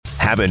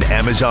Have an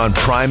Amazon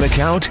Prime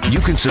account?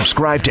 You can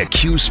subscribe to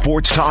Q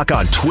Sports Talk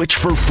on Twitch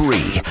for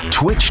free.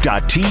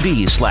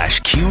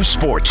 Twitch.tv/Q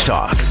Sports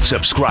Talk.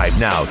 Subscribe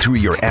now through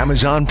your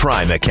Amazon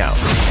Prime account.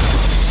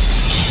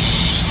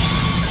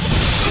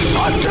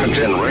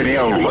 Attention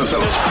radio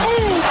listeners.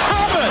 Ooh,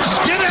 Thomas,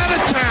 get out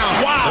of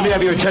town. Wow. Let me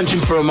have your attention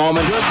for a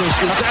moment. Goodness,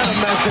 is that a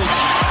message?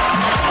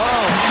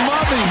 Oh,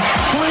 mommy,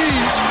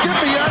 please, get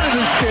me out of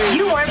this game.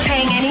 You weren't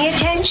paying any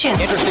attention.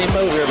 Interesting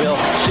move here, Bill.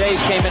 Shays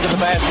came into the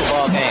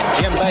basketball game.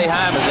 Jim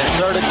Boeheim has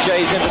inserted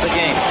Shays into the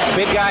game.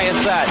 Big guy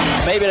inside,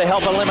 maybe to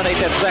help eliminate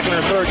that second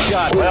or third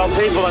shot. Well,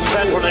 people in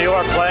Central New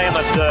York claim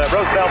that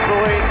Roosevelt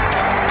Bowie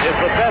is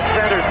the best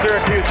center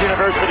Syracuse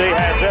University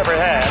has ever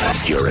had.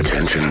 Your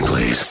attention,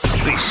 please.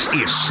 This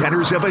is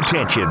Centers of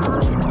Attention.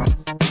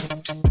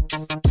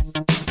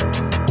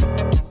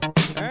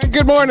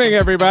 Good morning,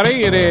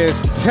 everybody. It is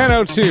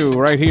 10:02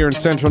 right here in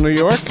Central New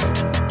York.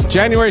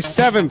 January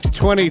 7th,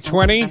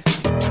 2020.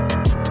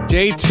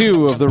 Day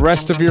 2 of the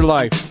rest of your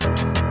life.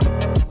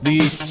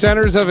 The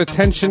Centers of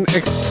Attention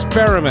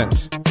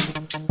experiment.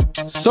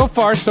 So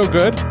far, so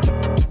good.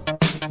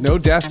 No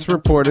deaths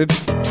reported.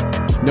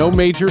 No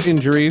major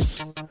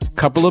injuries.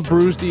 Couple of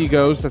bruised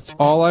egos. That's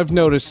all I've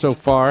noticed so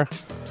far.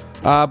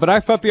 But I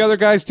thought the other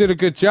guys did a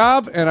good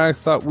job, and I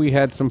thought we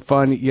had some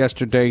fun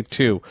yesterday,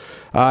 too.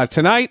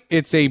 Tonight,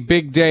 it's a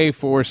big day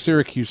for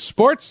Syracuse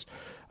sports.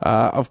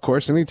 Of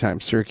course, anytime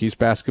Syracuse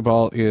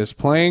basketball is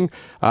playing,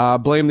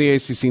 blame the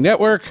ACC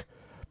network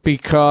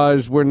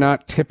because we're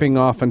not tipping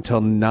off until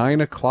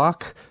 9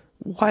 o'clock.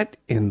 What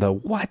in the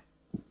what?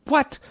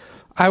 What?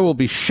 I will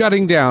be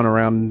shutting down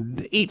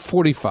around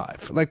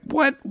 8:45. Like,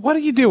 what are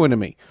you doing to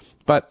me?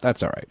 But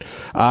that's all right.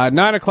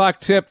 9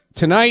 o'clock tip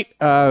tonight,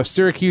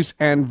 Syracuse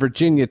and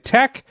Virginia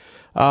Tech.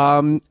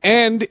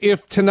 And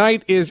if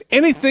tonight is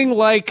anything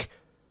like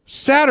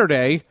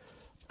Saturday,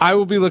 I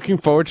will be looking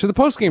forward to the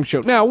postgame show.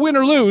 Now, win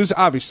or lose,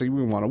 obviously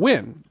we want to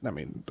win. I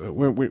mean,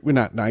 we're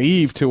not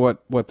naive to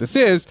what this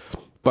is,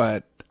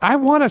 but I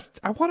want a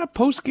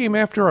postgame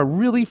after a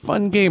really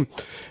fun game.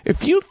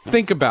 If you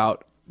think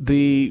about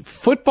the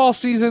football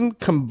season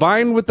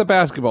combined with the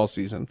basketball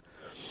season,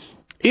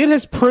 it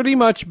has pretty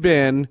much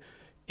been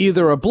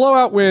either a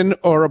blowout win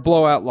or a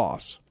blowout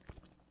loss.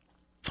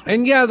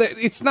 And yeah,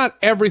 it's not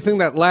everything.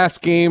 That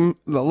last game,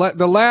 the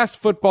last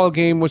football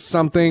game was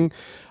something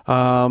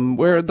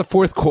where the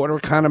fourth quarter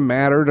kind of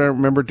mattered. I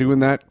remember doing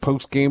that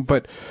post game,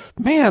 but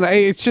man,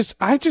 I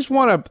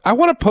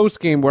want a post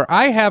game where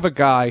I have a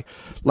guy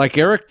like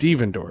Eric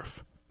Devendorf,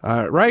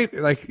 right?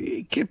 Like,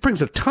 it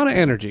brings a ton of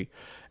energy.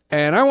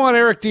 And I want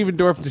Eric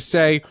Devendorf to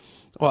say,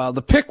 well,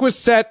 the pick was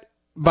set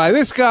by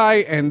this guy,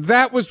 and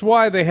that was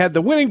why they had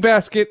the winning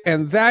basket,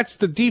 and that's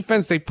the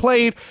defense they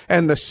played,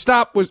 and the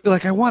stop was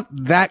like, I want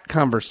that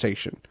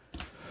conversation.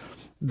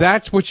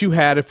 That's what you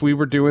had if we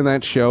were doing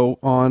that show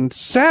on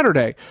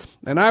Saturday.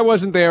 And I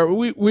wasn't there.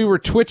 We were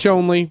Twitch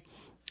only,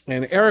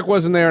 and Eric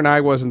wasn't there, and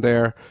I wasn't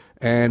there.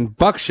 And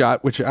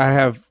Buckshot, which I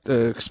have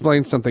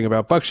explained something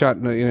about Buckshot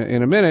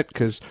in a minute,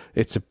 because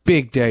it's a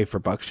big day for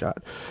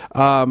Buckshot.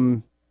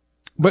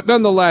 But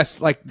nonetheless,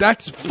 like,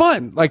 that's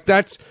fun. Like,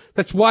 that's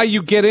why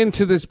you get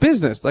into this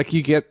business. Like,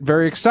 you get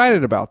very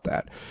excited about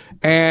that.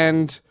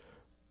 And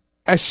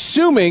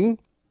assuming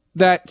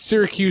that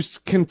Syracuse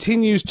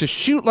continues to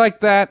shoot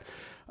like that,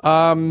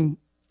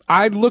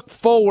 I look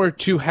forward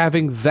to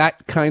having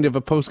that kind of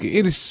a postgame.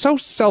 It is so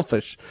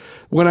selfish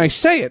when I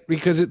say it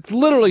because it's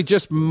literally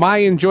just my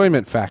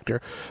enjoyment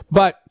factor.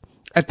 But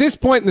at this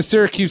point in the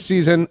Syracuse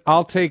season,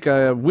 I'll take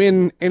a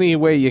win any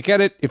way you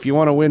get it. If you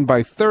want to win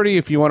by 30,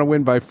 if you want to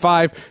win by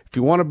 5, if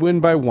you want to win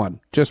by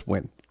 1, just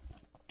win.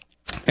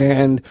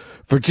 And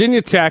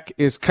Virginia Tech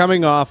is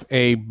coming off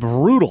a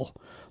brutal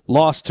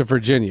loss to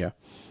Virginia.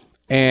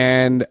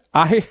 And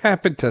I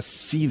happened to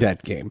see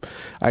that game.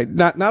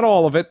 Not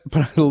all of it,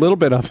 but a little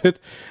bit of it.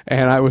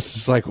 And I was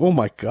just like, oh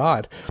my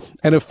God.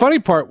 And the funny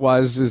part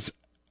is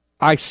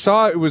I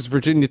saw it was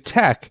Virginia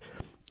Tech.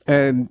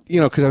 And,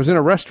 because I was in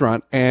a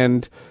restaurant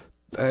and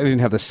I didn't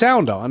have the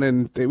sound on,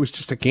 and it was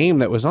just a game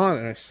that was on,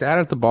 and I sat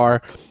at the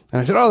bar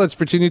and I said, oh, that's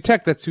Virginia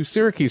Tech. That's who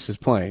Syracuse is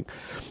playing.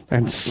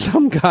 And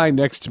some guy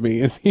next to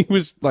me, and he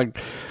was like,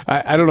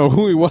 I don't know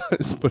who he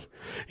was, but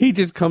he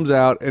just comes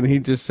out and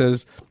he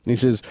says,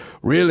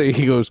 really?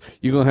 He goes,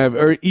 you're going to have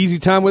an easy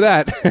time with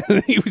that.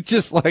 And he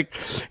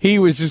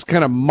was just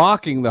kind of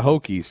mocking the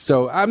Hokies.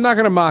 So I'm not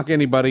going to mock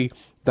anybody.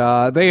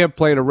 They have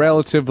played a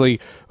relatively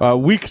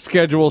weak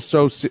schedule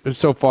so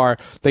far.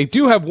 They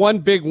do have one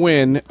big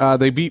win.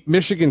 They beat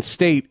Michigan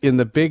State in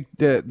the Big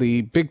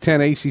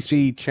Ten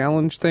ACC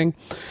Challenge thing.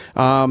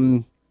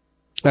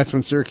 That's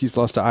when Syracuse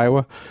lost to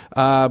Iowa.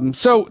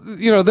 So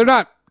they're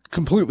not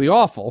completely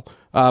awful,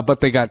 but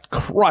they got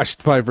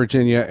crushed by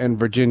Virginia, and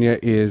Virginia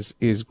is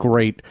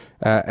great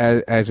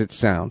as it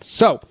sounds.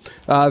 So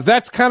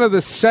that's kind of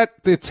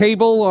the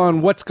table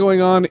on what's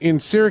going on in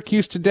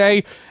Syracuse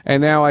today.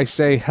 And now I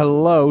say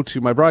hello to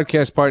my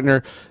broadcast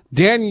partner,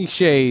 Danny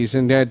Shays.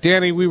 And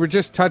Danny, we were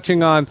just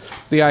touching on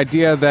the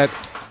idea that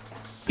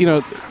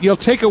you'll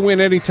take a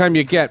win anytime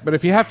you get, but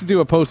if you have to do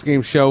a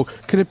post-game show,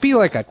 could it be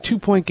like a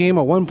 2-point game,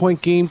 a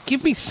 1-point game?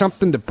 Give me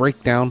something to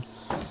break down.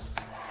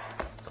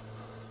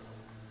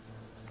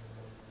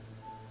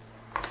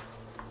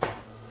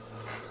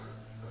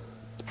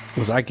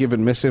 Was I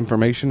given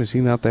misinformation? Is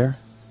he not there?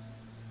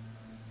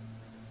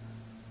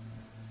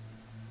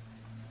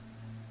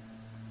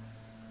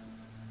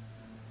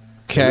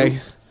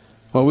 Okay.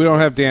 Well, we don't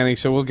have Danny,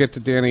 so we'll get to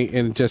Danny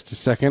in just a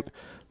second.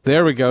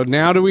 There we go.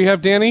 Now do we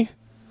have Danny?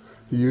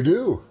 You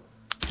do.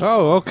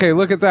 Oh, okay.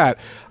 Look at that.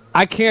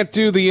 I can't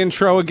do the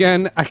intro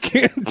again. I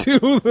can't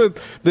do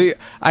the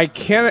I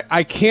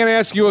can't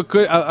ask you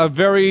a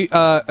very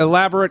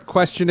elaborate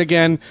question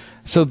again.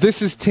 So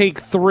this is take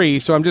 3.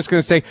 So I'm just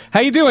going to say,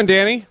 how you doing,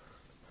 Danny?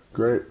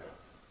 Great.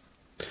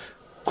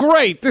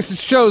 This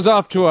show's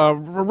off to a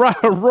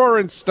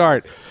roaring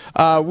start.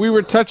 We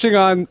were touching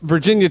on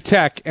Virginia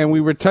Tech, and we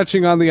were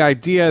touching on the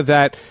idea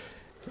that,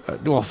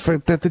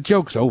 that the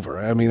joke's over.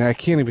 I mean, I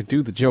can't even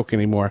do the joke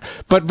anymore.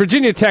 But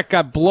Virginia Tech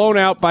got blown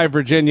out by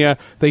Virginia.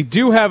 They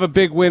do have a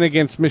big win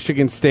against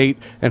Michigan State,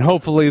 and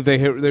hopefully they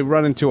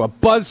run into a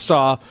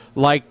buzzsaw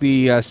like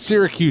the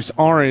Syracuse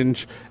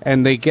Orange,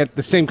 and they get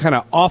the same kind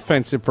of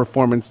offensive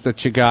performance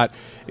that you got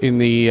in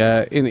the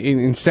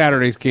in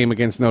Saturday's game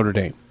against Notre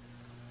Dame.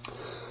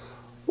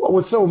 Well,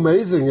 what's so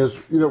amazing is,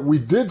 we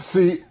did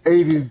see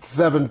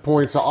 87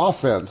 points of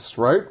offense,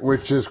 right?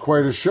 Which is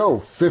quite a show.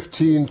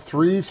 15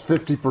 threes,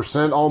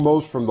 50%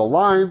 almost from the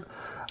line,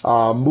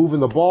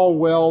 moving the ball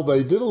well.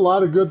 They did a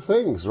lot of good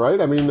things,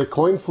 right? I mean, the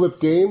coin flip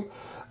game,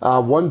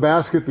 one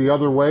basket the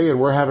other way,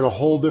 and we're having a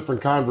whole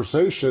different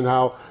conversation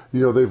how,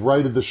 they've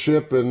righted the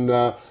ship and,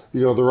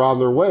 they're on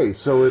their way.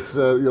 So it's,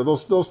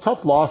 those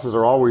tough losses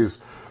are always,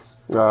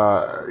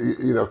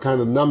 kind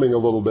of numbing a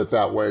little bit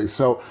that way.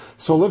 So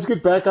let's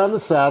get back on the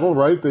saddle,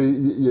 right?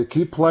 You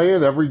keep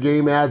playing, every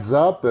game adds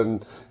up,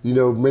 and,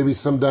 maybe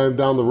sometime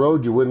down the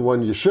road you win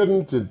one you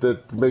shouldn't.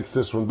 That makes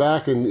this one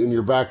back, and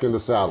you're back in the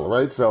saddle,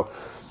 right? So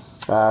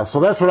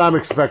that's what I'm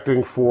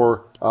expecting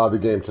for the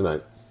game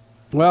tonight.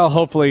 Well,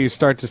 hopefully you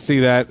start to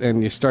see that,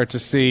 and you start to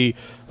see,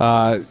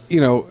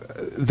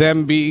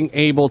 them being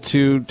able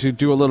to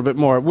do a little bit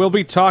more. We'll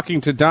be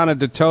talking to Donna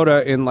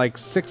Ditota in like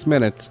 6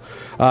 minutes,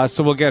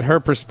 so we'll get her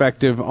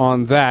perspective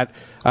on that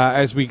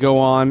as we go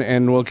on,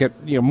 and we'll get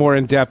more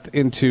in depth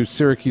into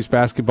Syracuse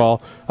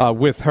basketball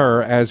with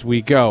her as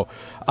we go.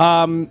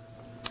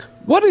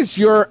 What is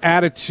your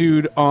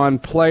attitude on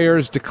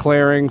players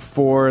declaring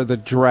for the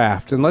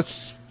draft? And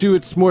let's do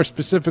it more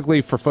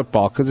specifically for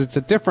football, because it's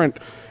a different.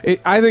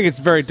 I think it's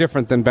very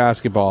different than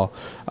basketball.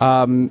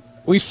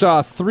 We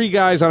saw 3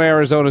 guys on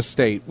Arizona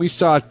State. We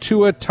saw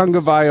Tua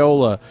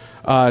Tagovailoa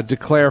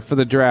declare for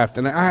the draft.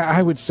 And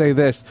I would say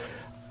this.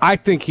 I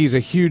think he's a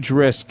huge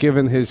risk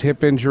given his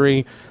hip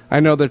injury. I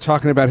know they're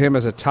talking about him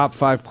as a top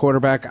 5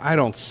 quarterback. I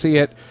don't see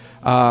it.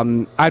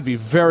 I'd be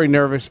very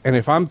nervous. And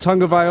if I'm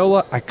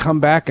Tagovailoa, I come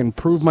back and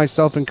prove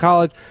myself in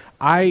college.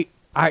 I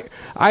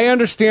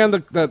understand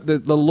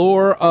the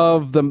lure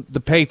of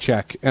the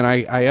paycheck, and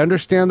I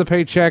understand the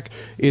paycheck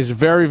is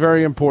very,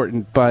 very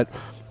important, but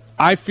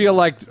I feel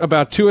like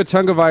about Tua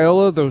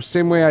Tagovailoa the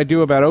same way I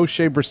do about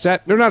O'Shea Brissett.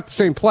 They're not the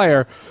same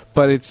player,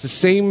 but it's the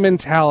same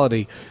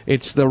mentality.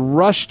 It's the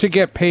rush to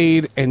get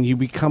paid, and you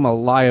become a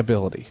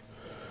liability.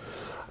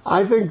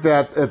 I think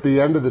that at the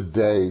end of the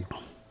day,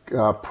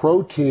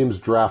 pro teams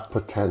draft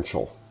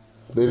potential.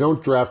 They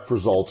don't draft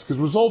results, because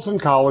results in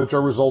college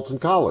are results in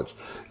college.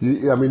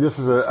 This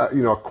is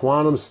a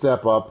quantum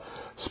step up,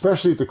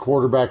 especially at the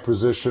quarterback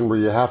position where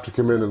you have to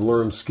come in and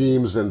learn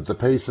schemes and the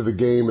pace of the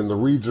game and the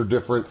reads are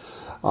different.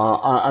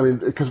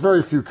 Because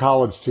very few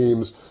college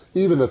teams,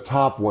 even the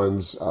top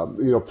ones,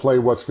 play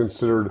what's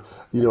considered,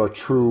 a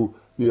true,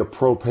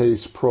 pro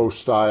pace, pro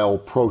style,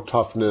 pro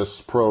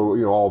toughness,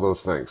 all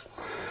those things.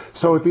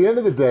 So at the end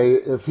of the day,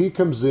 if he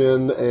comes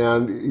in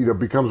and,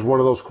 becomes one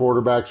of those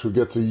quarterbacks who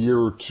gets a year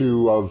or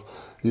 2 of,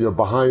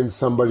 behind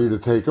somebody to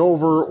take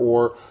over,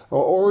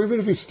 or even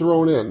if he's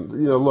thrown in,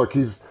 look,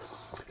 he's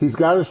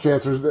got his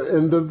chances.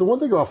 And the one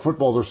thing about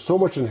football, there's so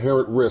much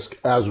inherent risk,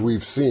 as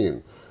we've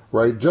seen,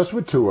 right? Just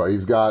with Tua,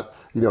 he's got,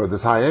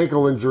 this high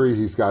ankle injury,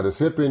 he's got his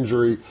hip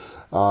injury.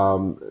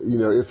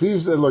 If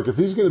he's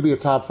going to be a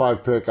top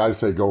 5 pick, I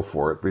say go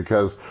for it,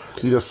 because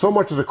so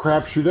much is a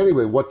crapshoot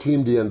anyway. What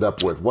team do you end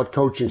up with? What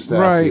coaching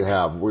staff do you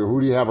have?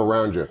 Who do you have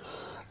around you?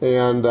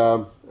 And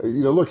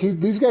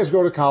these guys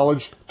go to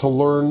college to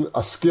learn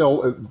a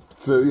skill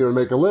to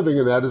make a living,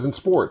 and that is in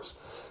sports.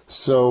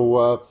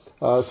 So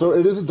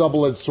it is a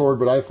double-edged sword,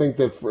 but I think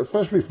that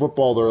especially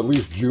football, they're at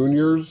least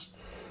juniors.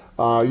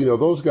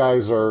 Those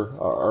guys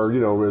are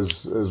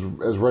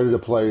as ready to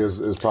play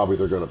as probably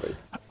they're going to be.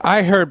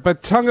 I heard,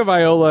 but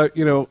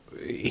Tagovailoa,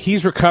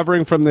 he's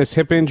recovering from this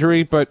hip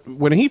injury, but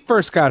when he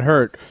first got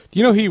hurt,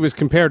 he was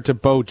compared to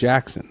Bo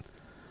Jackson,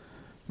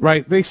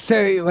 right? They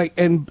say,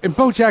 and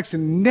Bo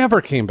Jackson never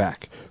came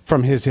back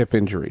from his hip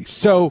injury.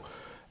 So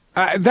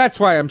that's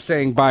why I'm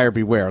saying buyer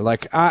beware.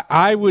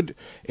 I would,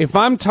 if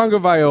I'm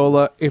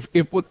Tagovailoa,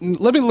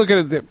 let me look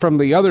at it from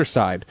the other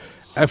side.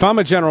 If I'm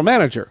a general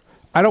manager,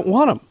 I don't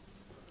want him.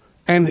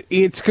 And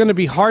it's going to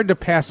be hard to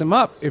pass him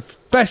up,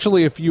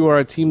 especially if you are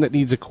a team that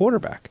needs a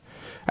quarterback.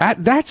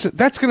 That's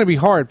going to be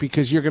hard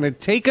because you're going to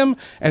take him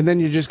and then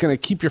you're just going to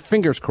keep your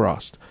fingers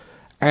crossed.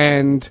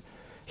 And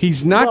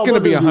he's not going to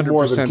be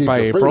 100% by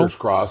April. Fingers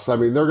crossed. I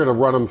mean, they're going to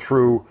run him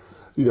through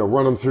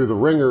the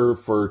ringer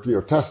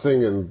for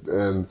testing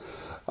and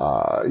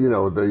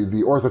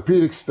the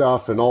orthopedic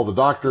stuff, and all the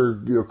doctor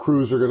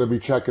crews are going to be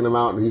checking him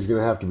out, and he's going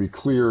to have to be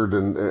cleared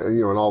and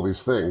all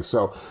these things.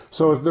 So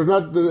they're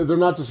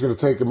not just going to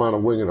take him on a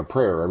wing and a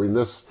prayer. I mean,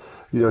 this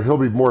he'll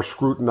be more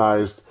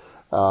scrutinized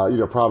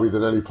probably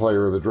than any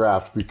player in the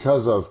draft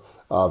because of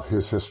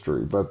his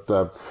history. But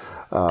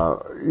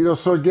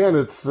so again,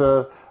 it's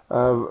and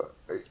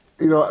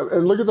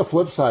look at the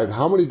flip side.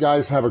 How many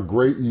guys have a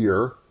great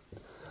year?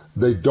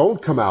 They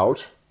don't come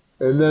out,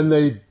 and then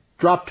they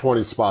drop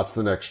 20 spots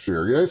the next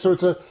year. So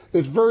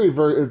it's very,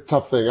 very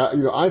tough thing.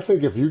 I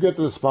think if you get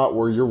to the spot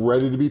where you're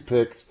ready to be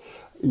picked,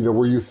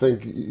 where you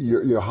think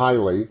you're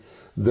highly,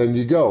 then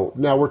you go.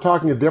 Now we're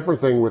talking a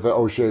different thing with an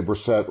O'Shea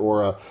Brissett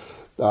or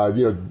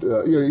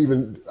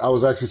even I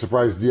was actually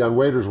surprised Deion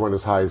Waiters went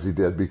as high as he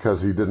did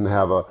because he didn't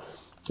have a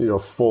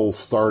full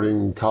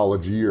starting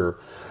college year,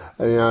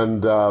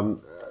 and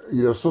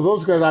so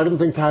those guys, I didn't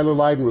think Tyler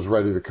Lydon was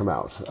ready to come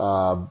out.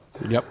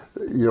 Yep.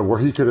 Where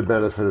he could have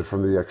benefited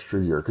from the extra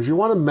year. Because you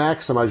want to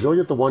maximize, you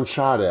only get the one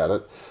shot at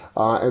it.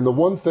 And the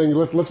one thing,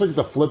 let's look at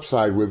the flip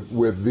side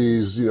with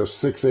these,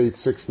 6'8",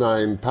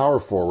 6'9" power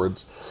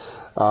forwards.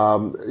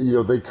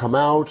 They come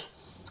out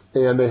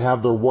and they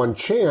have their one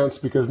chance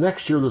because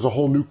next year there's a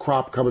whole new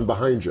crop coming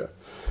behind you.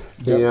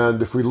 Yep.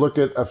 And if we look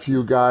at a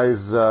few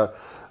guys, Arenze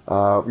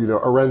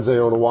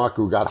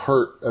Onuaku got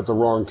hurt at the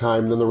wrong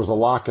time, then there was a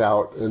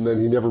lockout, and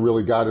then he never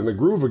really got in the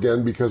groove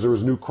again because there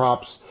was new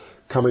crops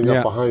coming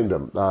up behind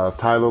him.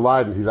 Tyler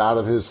Lydon, he's out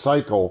of his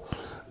cycle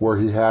where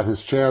he had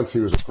his chance. He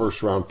was a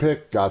first-round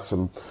pick, got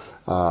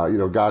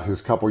got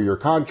his couple-year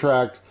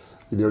contract,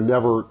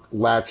 never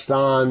latched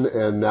on,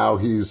 and now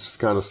he's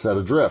kind of set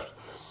adrift.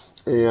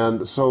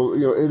 And so,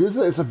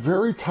 it's a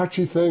very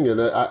touchy thing, and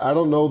I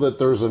don't know that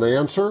there's an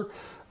answer.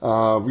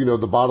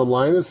 The bottom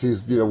line is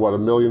he's,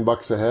 $1 million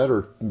ahead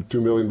or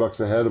 $2 million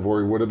ahead of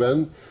where he would have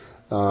been.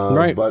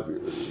 Right. But,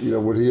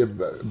 would he have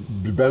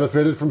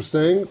benefited from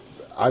staying?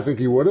 I think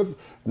he would have.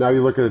 Now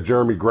you look at a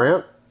Jeremy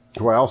Grant,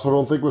 who I also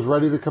don't think was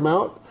ready to come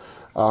out.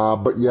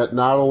 But yet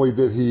not only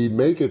did he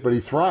make it, but he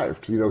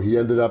thrived. He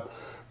ended up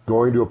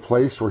going to a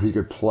place where he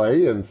could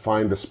play and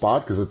find a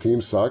spot because the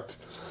team sucked.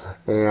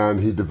 And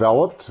he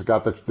developed,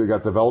 got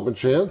development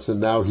chance, and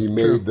now he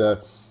made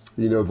the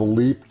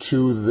leap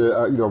to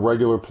the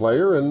regular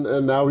player,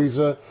 and now he's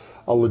a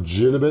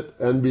legitimate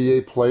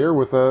NBA player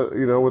with a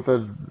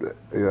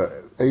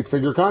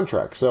 8-figure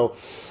contract. So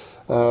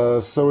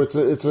it's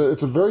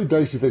a very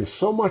dicey thing.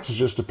 So much is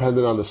just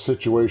dependent on the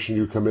situation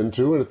you come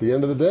into, and at the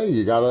end of the day,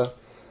 you gotta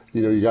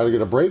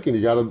get a break, and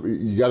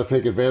you gotta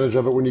take advantage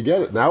of it when you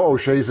get it. Now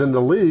O'Shea's in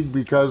the league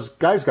because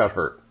guys got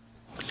hurt.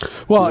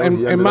 Well, he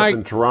ended up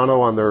in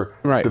Toronto on their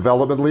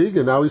development league,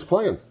 and now he's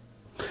playing.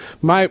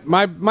 My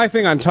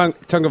thing on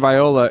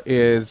Tagovailoa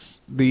is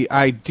the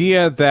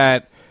idea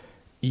that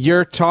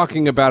you're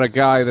talking about a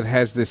guy that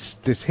has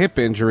this hip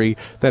injury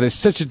that is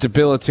such a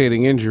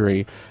debilitating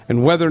injury,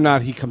 and whether or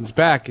not he comes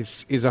back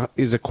is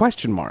a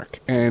question mark.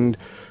 And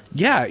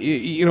yeah,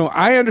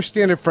 I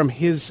understand it from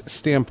his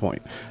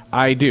standpoint.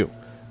 I do.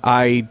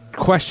 I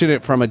question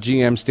it from a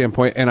GM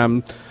standpoint,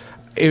 and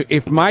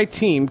if my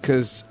team,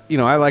 because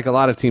I like a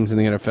lot of teams in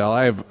the NFL.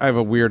 I have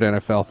a weird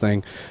NFL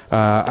thing.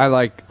 I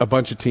like a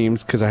bunch of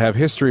teams because I have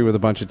history with a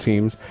bunch of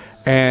teams.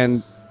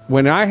 And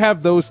when I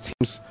have those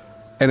teams,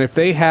 and if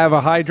they have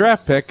a high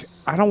draft pick,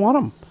 I don't want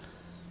them.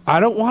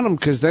 I don't want him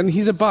because then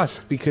he's a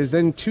bust. Because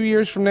then 2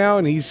 years from now,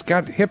 and he's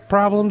got hip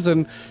problems,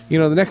 and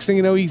the next thing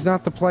you know, he's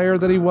not the player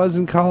that he was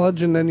in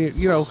college, and then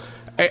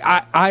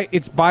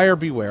it's buyer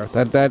beware.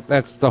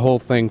 That's the whole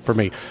thing for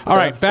me. All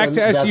right, back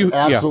to SU.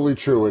 That's absolutely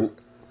true. And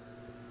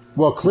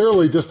well,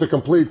 clearly, just to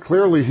complete,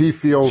 he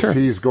feels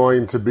he's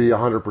going to be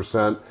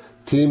 100%.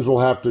 Teams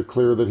will have to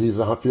clear that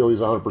feel he's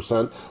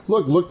 100%.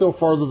 Look no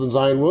farther than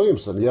Zion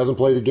Williamson. He hasn't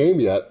played a game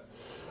yet.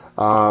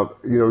 Can't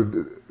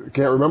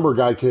remember a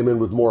guy came in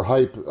with more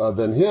hype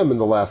than him in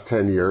the last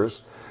 10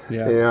 years.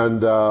 Yeah.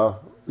 And,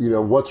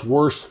 what's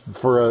worse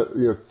for a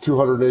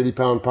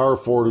 280-pound power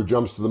forward who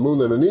jumps to the moon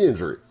than a knee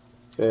injury?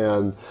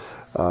 And,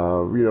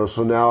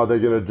 so now are they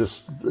going to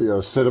just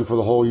sit him for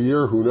the whole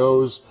year? Who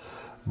knows?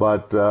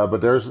 But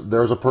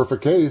there's a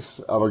perfect case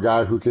of a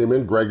guy who came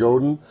in, Greg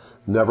Oden,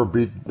 never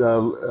beat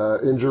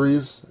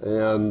injuries,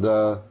 and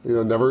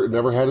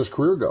never had his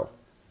career go.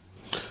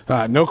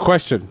 No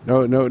question,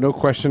 no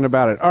question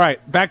about it. All right,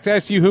 back to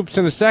SU Hoops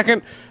in a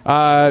second.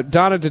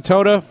 Donna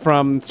Ditota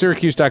from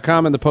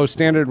Syracuse.com and the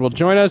Post-Standard will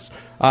join us.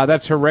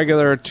 That's her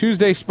regular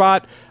Tuesday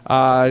spot.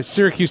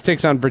 Syracuse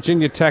takes on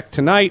Virginia Tech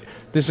tonight.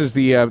 This is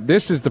the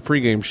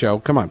pregame show.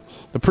 Come on.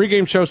 The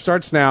pregame show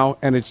starts now,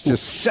 and it's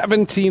just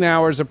 17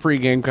 hours of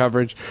pregame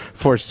coverage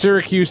for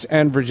Syracuse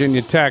and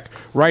Virginia Tech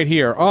right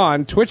here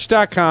on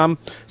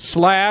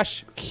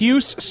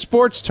twitch.com/Cuse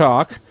Sports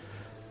Talk.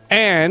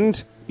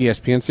 and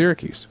ESPN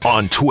Syracuse.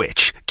 On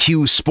Twitch,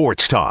 Q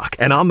Sports Talk,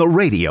 and on the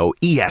radio,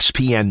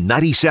 ESPN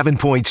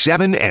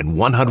 97.7 and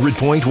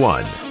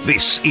 100.1.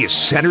 This is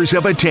Centers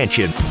of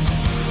Attention.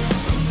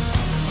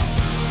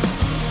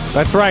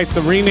 That's right,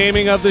 the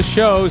renaming of the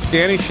shows.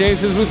 Danny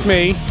Shays is with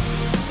me.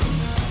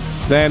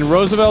 Then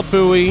Roosevelt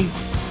Bowie,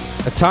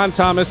 Atan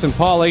Thomas, and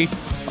Paulie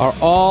are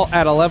all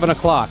at 11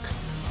 o'clock.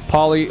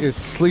 Paulie is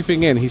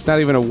sleeping in. He's not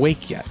even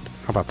awake yet.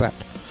 How about that?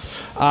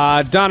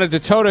 Donna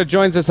Ditota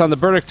joins us on the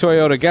Burdick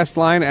Toyota guest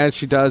line, as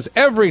she does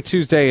every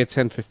Tuesday at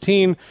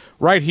 10:15,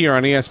 right here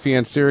on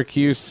ESPN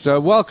Syracuse.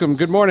 Welcome.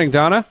 Good morning,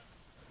 Donna.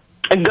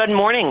 Good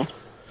morning.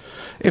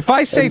 If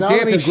I say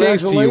Danny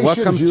Shays to you, what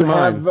comes to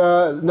mind?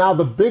 Now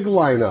the big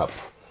lineup.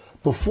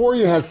 Before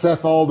you had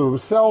Seth all to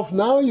himself.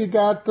 Now you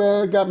got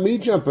me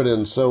jumping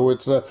in. So we've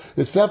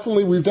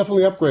definitely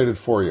upgraded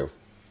for you.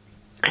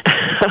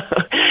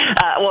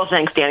 Well,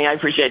 thanks, Danny. I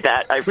appreciate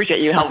that. I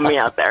appreciate you helping me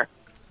out there.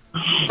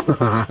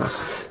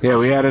 Yeah,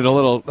 we added a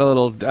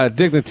little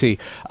dignity.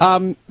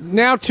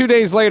 Now, 2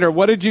 days later,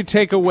 what did you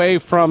take away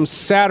from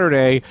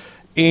Saturday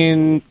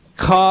in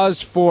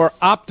cause for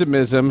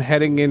optimism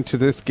heading into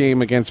this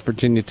game against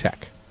Virginia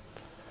Tech?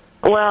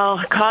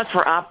 Well, cause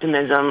for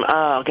optimism.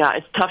 Oh, God,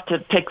 it's tough to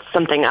pick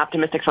something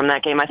optimistic from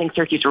that game. I think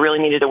Syracuse really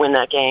needed to win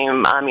that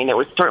game. I mean, it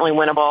was certainly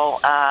winnable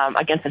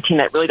against a team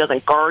that really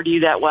doesn't guard you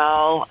that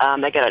well.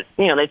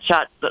 They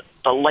shot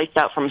the lights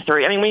out from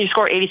three. I mean, when you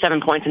score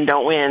 87 points and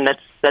don't win,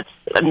 that's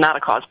not a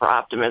cause for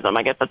optimism.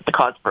 I guess that's the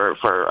cause for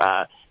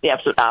the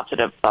absolute opposite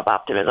of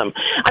optimism.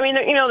 I mean,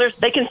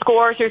 they can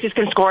score. Syracuse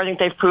can score. I think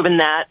they've proven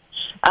that.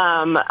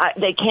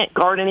 They can't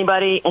guard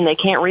anybody, and they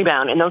can't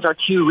rebound, and those are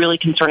two really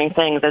concerning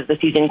things as the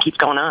season keeps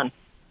going on.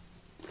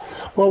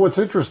 Well, what's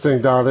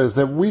interesting, Donna, is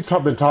that we've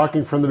been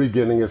talking from the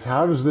beginning is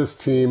how does this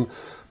team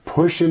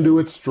push into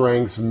its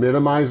strengths,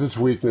 minimize its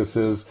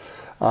weaknesses,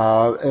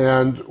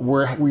 and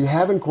we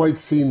haven't quite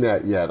seen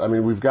that yet. I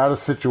mean, we've got a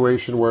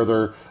situation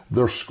where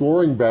they're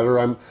scoring better.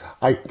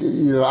 I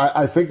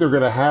think they're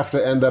going to have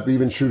to end up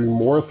even shooting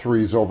more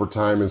threes over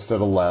time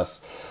instead of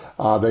less.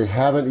 They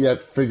haven't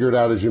yet figured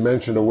out, as you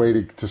mentioned, a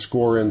way to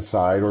score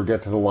inside or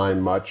get to the line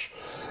much.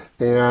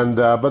 And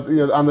but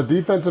on the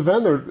defensive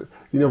end,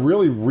 they're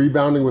really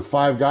rebounding with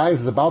five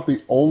guys is about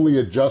the only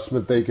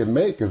adjustment they can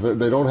make because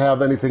they don't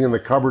have anything in the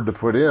cupboard to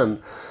put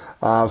in.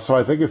 So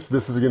I think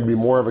this is going to be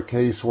more of a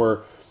case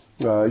where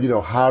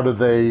how do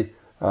they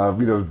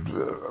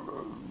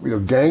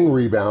gang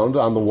rebound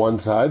on the one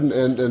side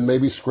and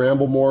maybe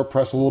scramble more,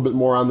 press a little bit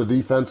more on the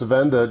defensive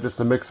end just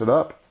to mix it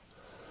up.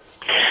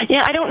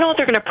 Yeah, I don't know if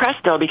they're going to press,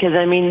 though, because,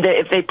 I mean,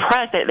 if they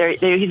press,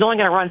 he's only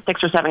going to run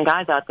 6 or 7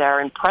 guys out there,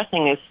 and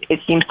pressing it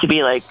seems to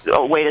be like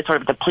a way to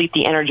sort of deplete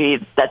the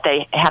energy that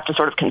they have to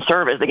sort of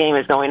conserve as the game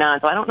is going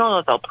on. So I don't know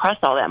if they'll press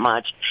all that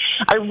much.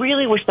 I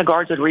really wish the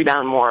guards would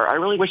rebound more. I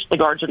really wish the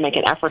guards would make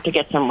an effort to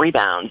get some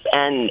rebounds,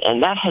 and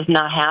that has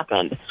not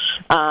happened.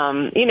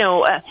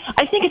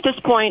 I think at this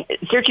point,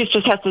 Syracuse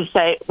just has to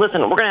say,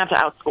 listen, we're going to have to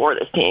outscore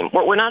this team.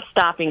 We're not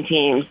stopping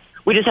teams.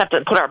 We just have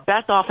to put our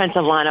best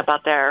offensive lineup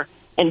out there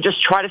and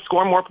just try to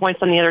score more points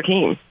than the other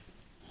team.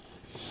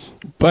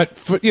 But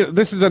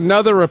this is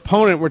another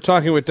opponent. We're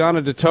talking with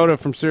Donna Ditota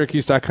from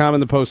Syracuse.com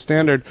and the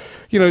Post-Standard.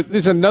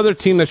 There's another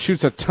team that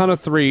shoots a ton of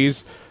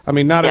threes. I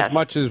mean, not as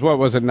much as what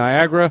was it,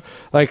 Niagara.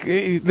 Like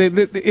it's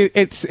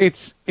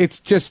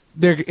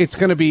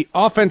going to be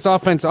offense,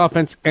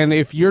 and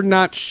if you're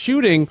not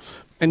shooting,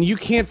 and you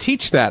can't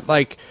teach that,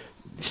 like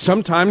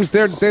sometimes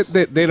they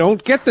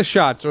don't get the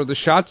shots or the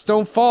shots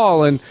don't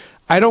fall, and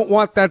I don't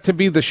want that to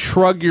be the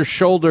shrug your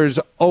shoulders,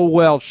 oh,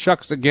 well,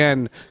 shucks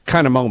again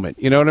kind of moment.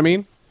 You know what I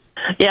mean?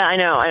 Yeah, I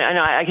know.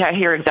 I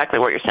hear exactly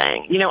what you're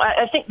saying.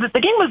 I think the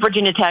game with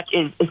Virginia Tech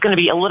is going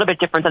to be a little bit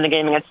different than the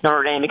game against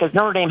Notre Dame because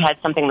Notre Dame had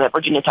something that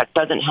Virginia Tech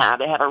doesn't have.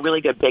 They have a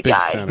really good big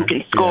guy center who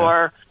can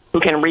score, who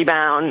can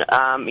rebound,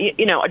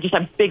 just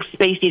a big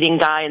space-eating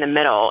guy in the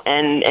middle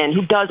and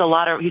who does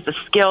he's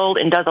skilled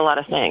and does a lot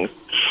of things.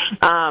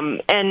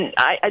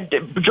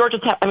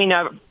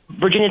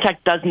 Virginia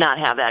Tech does not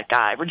have that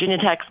guy. Virginia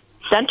Tech's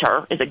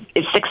center is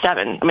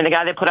 6'7". I mean, the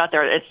guy they put out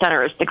there at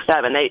center is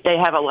 6'7". They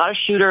have a lot of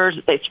shooters.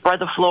 They spread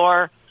the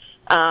floor,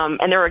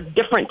 and they're a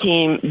different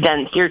team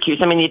than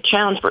Syracuse. I mean, it's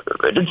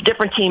a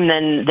different team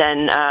than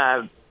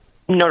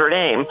Notre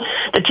Dame.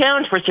 The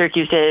challenge for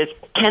Syracuse is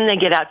can they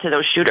get out to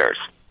those shooters?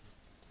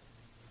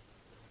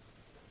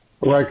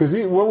 Right, because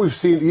what we've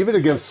seen, even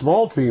against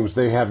small teams,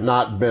 they have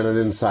not been an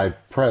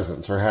inside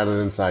presence or had an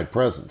inside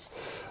presence.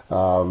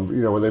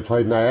 When they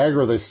played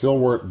Niagara, they still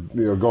weren't,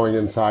 going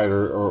inside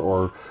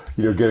or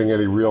getting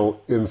any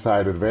real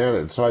inside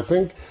advantage. So I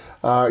think,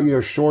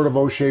 short of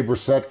O'Shea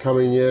Brissett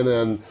coming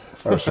in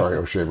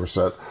O'Shea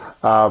Brissett.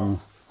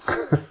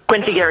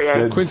 Quincy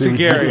Guerrier. Quincy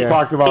Guerrier. We just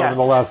talked about it in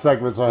the last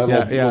segment, so I had a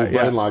little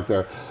brain lock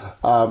there.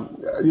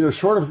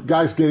 Short of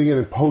guys getting in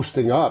and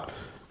posting up,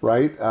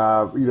 right?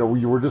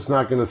 You were just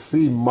not going to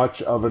see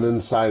much of an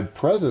inside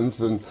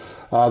presence, and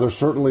they're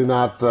certainly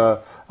not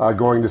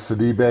going to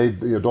Sidibe.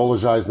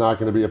 Dolezaj's not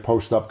going to be a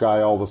post-up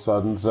guy all of a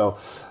sudden. So,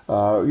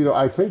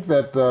 I think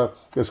that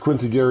as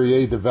Quincy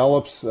Guerrier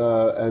develops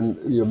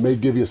and may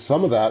give you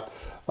some of that.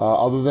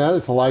 Other than that,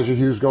 it's Elijah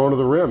Hughes going to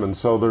the rim, and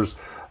so there's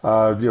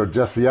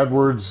Jesse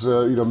Edwards.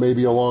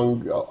 Maybe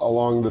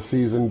along the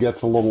season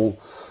gets a little.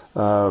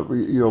 A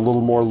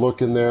little more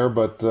look in there,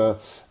 but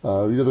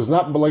there's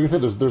not. But like I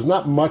said, there's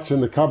not much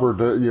in the cupboard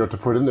to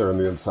put in there on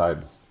the inside.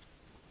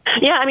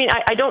 Yeah, I mean,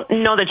 I don't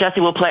know that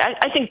Jesse will play.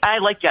 I think I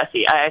like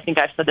Jesse. I think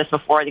I've said this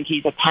before. I think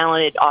he's a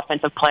talented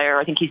offensive player.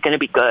 I think he's going to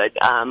be good.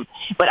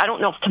 But I don't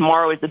know if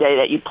tomorrow is the day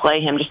that you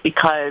play him, just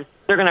because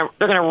they're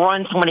gonna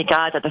run so many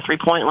guys at the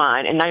 3-point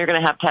line, and now you're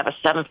gonna have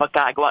a 7-foot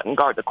guy go out and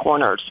guard the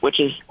corners, which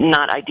is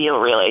not ideal,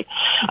 really.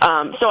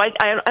 So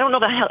I don't know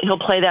that he'll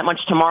play that much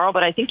tomorrow,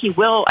 but I think he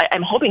will.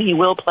 I'm hoping he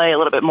will play a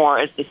little bit more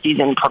as the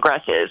season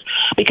progresses,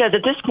 because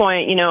at this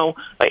point, you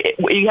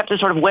have to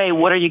sort of weigh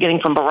what are you getting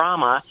from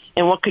Barama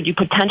and what could you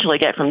potentially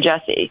get from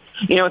Jesse.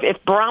 If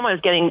Barama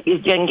is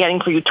getting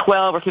for you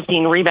 12 or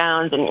 15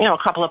 rebounds and a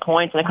couple of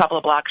points and a couple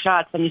of block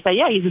shots, then you say,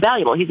 yeah, he's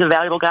valuable. He's a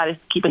valuable guy to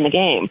keep in the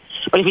game.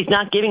 But if he's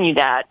not giving you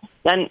that,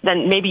 then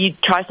maybe you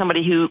try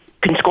somebody who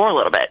can score a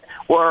little bit,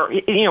 or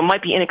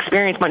might be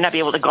inexperienced, might not be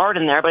able to guard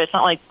in there. But it's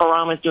not like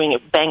Barama is doing a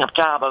bang up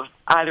job of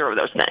either of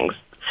those things.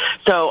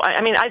 So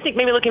I think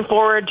maybe looking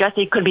forward,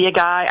 Jesse could be a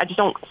guy. I just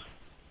don't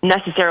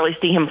necessarily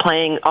see him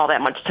playing all that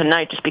much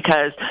tonight, just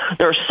because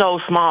they're so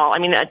small. I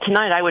mean,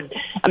 tonight I would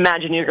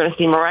imagine you're going to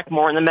see Marek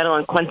more in the middle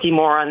and Quincy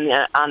more on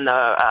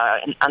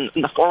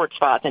the forward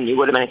spot than you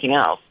would of anything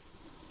else.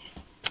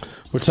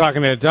 We're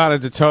talking to Donna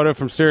Ditota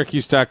from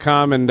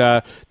Syracuse.com. And,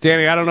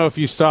 Danny, I don't know if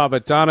you saw,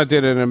 but Donna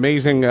did an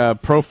amazing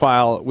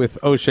profile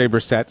with O'Shea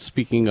Brissett,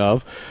 speaking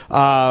of,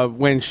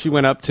 when she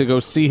went up to go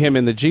see him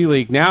in the G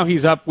League. Now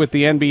he's up with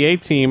the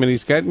NBA team, and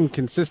he's getting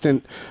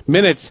consistent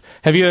minutes.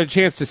 Have you had a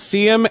chance to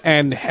see him?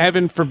 And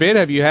heaven forbid,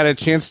 have you had a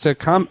chance to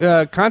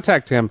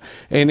contact him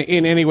in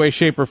any way,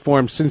 shape, or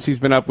form since he's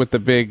been up with the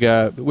big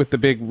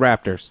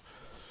Raptors?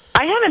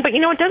 I haven't, but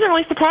it doesn't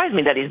really surprise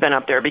me that he's been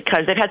up there,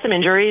 because they've had some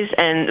injuries,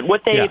 and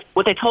what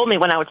they told me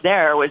when I was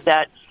there was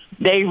that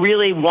they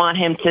really want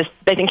him to.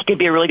 They think he could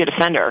be a really good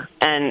defender,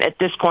 and at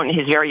this point in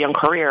his very young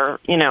career,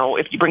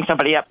 if you bring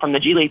somebody up from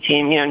the G League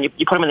team, and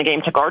you put him in the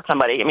game to guard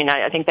somebody. I mean,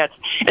 I think that's,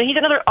 and he's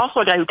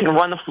also a guy who can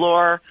run the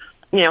floor.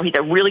 He's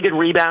a really good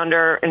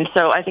rebounder, and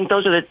so I think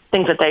those are the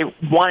things that they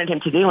wanted him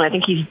to do, and I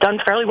think he's done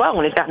fairly well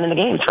when he's gotten in the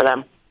games for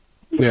them.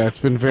 Yeah, it's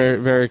been very,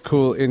 very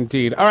cool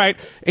indeed. All right,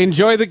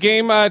 enjoy the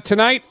game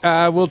tonight.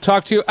 We'll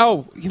talk to you.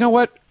 Oh, you know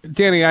what,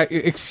 Danny?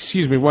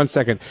 Excuse me 1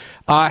 second.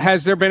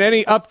 Has there been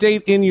any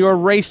update in your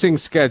racing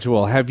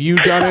schedule? Have you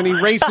done any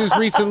races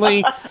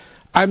recently?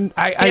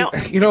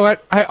 You know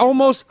what?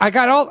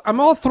 I'm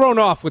all thrown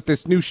off with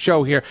this new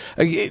show here.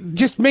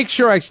 Just make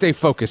sure I stay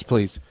focused,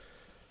 please.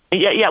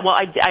 Yeah. Well,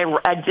 I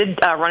did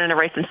run in a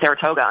race in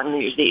Saratoga on New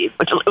Year's Eve,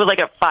 which was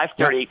like a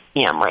 5:30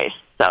 p.m. race.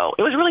 So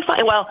it was really fun.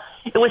 Well,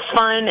 it was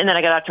fun, and then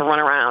I got out to run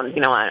around,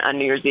 on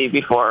New Year's Eve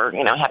before,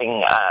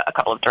 having a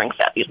couple of drinks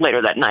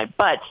later that night.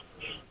 But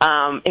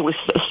it was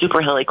a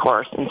super hilly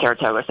course in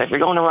Saratoga. So if you're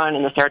going to run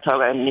in the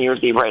Saratoga New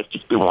Year's Eve race,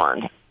 just be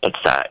warned. It's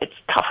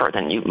tougher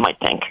than you might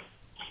think.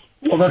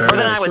 Well, that's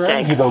a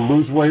strategy, though.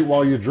 Lose weight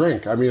while you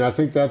drink. I mean, I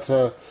think that's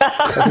a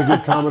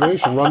good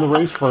combination. Run the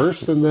race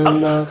first, and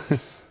then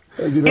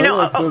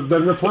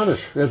then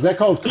replenish. Is that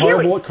called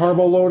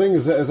carbo loading?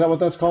 Is that what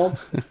that's called?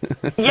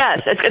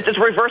 Yes, it's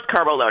reverse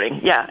carbo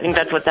loading. Yeah, I think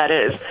that's what that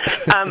is.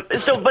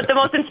 But the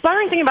most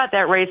inspiring thing about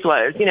that race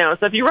was,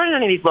 so if you run in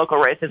any of these local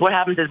races, what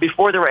happens is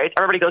before the race,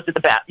 everybody goes to the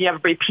bath.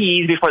 Everybody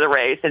pees before the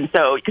race, and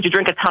so because you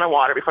drink a ton of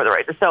water before the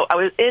race. And so I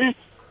was in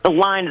the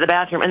line to the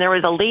bathroom, and there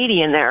was a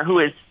lady in there who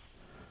was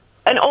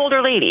an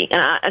older lady,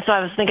 and so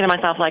I was thinking to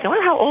myself, like, I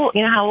wonder how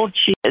old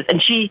she is.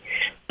 And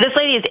this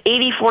lady is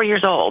 84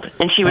 years old,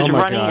 and she was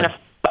running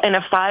in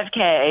a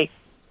 5K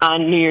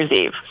on New Year's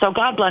Eve. So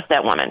God bless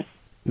that woman.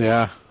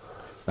 Yeah,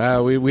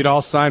 we'd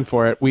all sign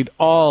for it. We'd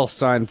all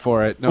sign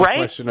for it, no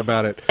question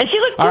about it. And she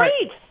looked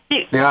great.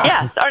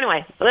 Yeah. So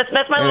anyway,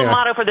 that's my little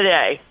motto for the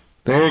day.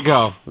 There you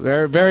go.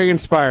 Very, very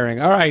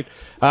inspiring. All right,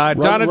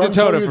 Donna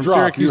Ditota from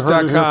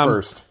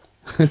Syracuse.com.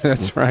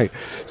 That's right.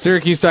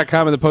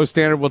 Syracuse.com and the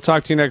Post-Standard. We'll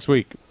talk to you next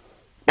week.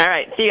 All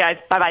right. See you guys.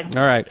 Bye-bye.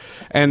 All right.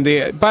 And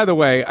by the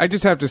way, I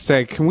just have to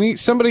say, can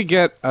somebody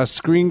get a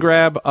screen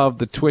grab of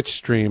the Twitch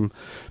stream?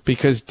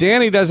 Because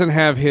Danny doesn't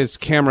have his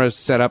cameras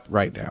set up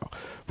right now,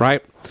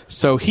 right?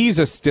 So he's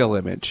a still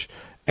image.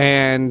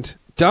 And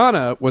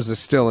Donna was a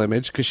still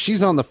image because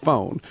she's on the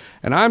phone.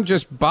 And I'm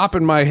just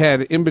bopping my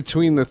head in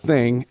between the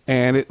thing,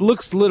 and it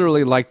looks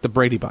literally like the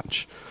Brady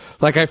Bunch.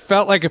 Like, I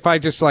felt like if I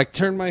just, like,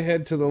 turned my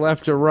head to the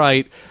left or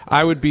right,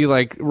 I would be,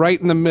 like, right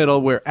in the middle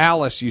where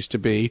Alice used to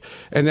be,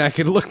 and I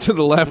could look to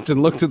the left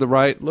and look to the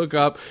right, look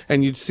up,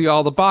 and you'd see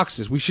all the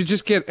boxes. We should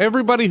just get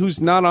everybody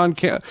who's not on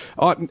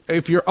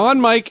if you're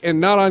on mic and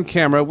not on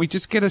camera, we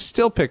just get a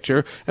still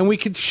picture, and we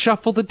could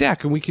shuffle the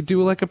deck, and we could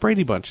do, like, a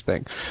Brady Bunch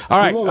thing. All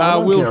right. Well,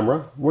 I'm on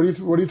camera. What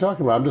are you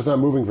talking about? I'm just not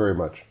moving very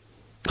much.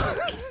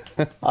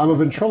 I'm a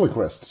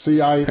ventriloquist. See,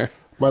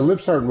 my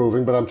lips aren't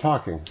moving, but I'm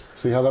talking.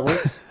 See how that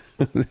works?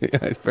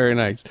 Yeah, very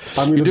nice.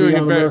 You're doing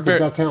a America's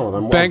Got Talent.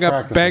 I'm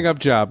bang up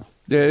job.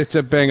 It's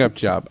a bang up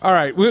job. All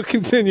right, we'll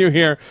continue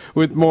here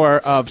with more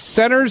of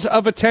Centers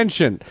of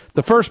Attention.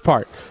 The first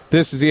part.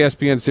 This is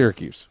ESPN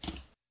Syracuse.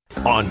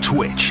 On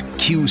Twitch,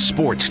 Q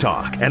Sports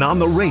Talk, and on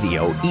the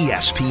radio,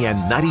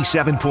 ESPN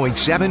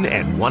 97.7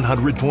 and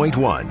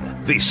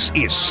 100.1. This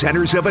is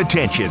Centers of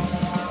Attention.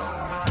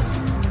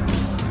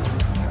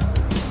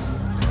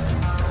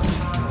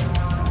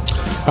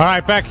 All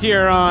right, back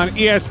here on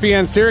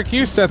ESPN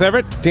Syracuse, Seth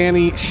Everett,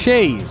 Danny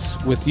Shays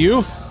with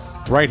you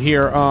right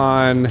here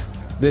on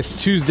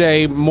this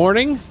Tuesday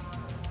morning.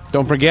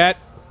 Don't forget,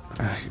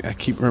 I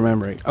keep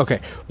remembering.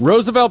 Okay,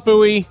 Roosevelt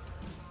Bowie,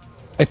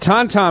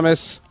 Etan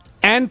Thomas,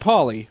 and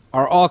Paulie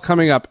are all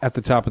coming up at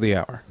the top of the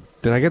hour.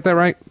 Did I get that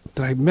right?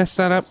 Did I mess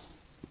that up?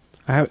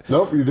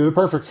 Nope, you did it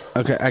perfect.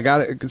 Okay, I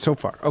got it so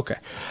far. Okay.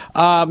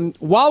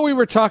 While we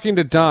were talking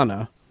to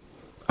Donna,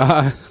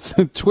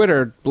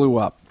 Twitter blew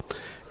up.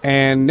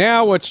 And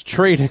now what's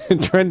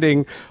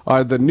trending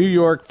are the New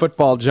York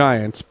Football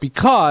Giants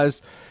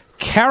because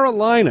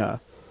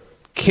Carolina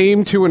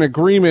came to an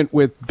agreement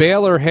with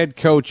Baylor head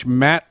coach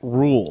Matt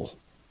Rule.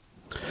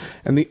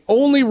 And the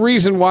only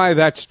reason why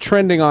that's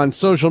trending on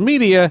social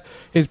media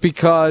is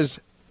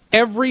because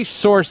every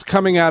source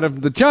coming out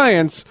of the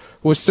Giants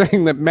was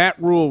saying that Matt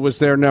Rule was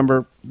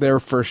their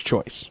first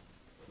choice.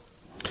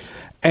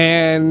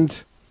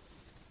 And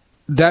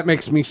that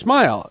makes me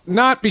smile.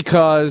 Not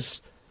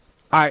because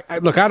I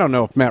don't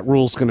know if Matt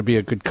Rule's going to be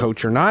a good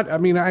coach or not. I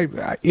mean,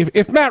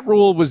 if Matt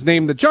Rule was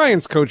named the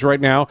Giants coach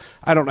right now,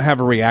 I don't have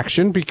a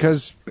reaction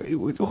because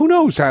who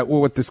knows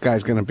what this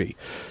guy's going to be.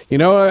 You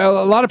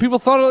know, a lot of people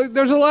thought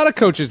there's a lot of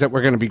coaches that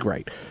were going to be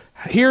great.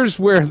 Here's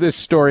where this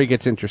story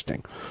gets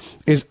interesting.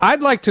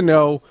 I'd like to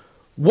know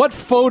what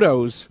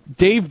photos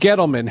Dave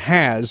Gettleman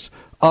has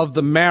of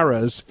the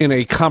Maras in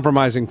a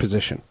compromising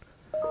position.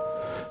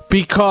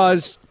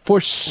 Because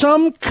for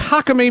some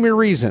cockamamie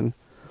reason,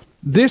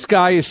 this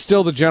guy is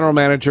still the general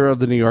manager of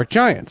the New York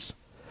Giants.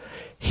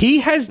 He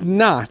has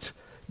not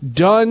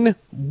done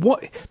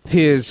what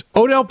his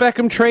Odell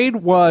Beckham trade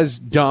was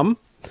dumb.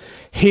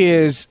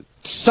 His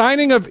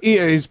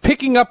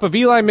picking up of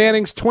Eli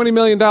Manning's $20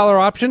 million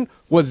option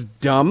was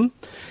dumb.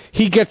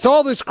 He gets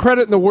all this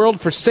credit in the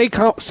world for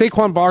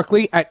Saquon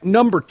Barkley at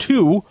number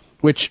 2,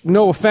 which,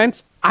 no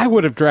offense, I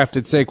would have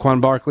drafted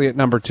Saquon Barkley at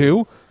number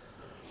 2.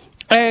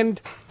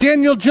 And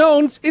Daniel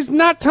Jones is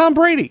not Tom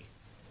Brady.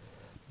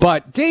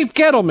 But Dave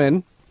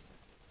Gettleman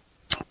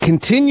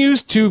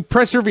continues to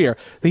persevere.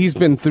 He's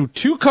been through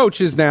 2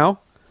 coaches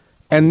now,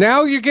 and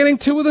now you're getting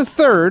to with a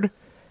third.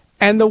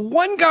 And the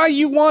one guy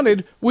you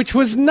wanted, which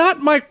was not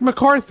Mike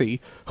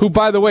McCarthy, who,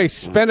 by the way,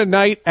 spent a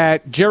night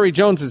at Jerry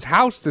Jones's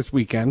house this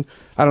weekend.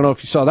 I don't know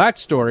if you saw that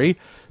story,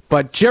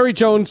 but Jerry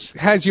Jones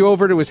has you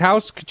over to his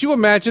house. Could you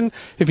imagine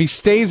if he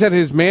stays at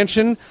his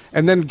mansion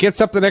and then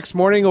gets up the next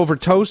morning over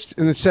toast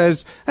and it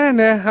says, nah,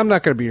 I'm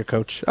not going to be your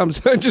coach. I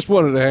just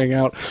wanted to hang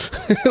out.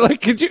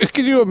 Like, could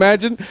you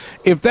imagine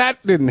if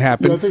that didn't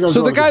happen? Yeah,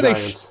 so the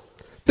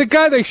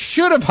guy they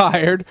should have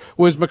hired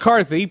was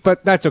McCarthy,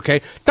 but that's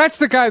okay. That's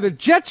the guy the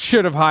Jets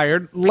should have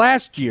hired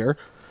last year.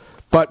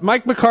 But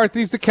Mike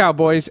McCarthy's the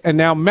Cowboys, and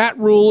now Matt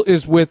Rule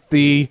is with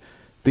the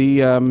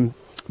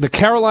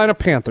Carolina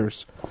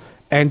Panthers.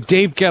 And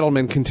Dave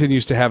Gettleman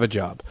continues to have a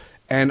job.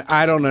 And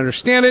I don't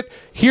understand it.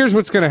 Here's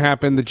what's going to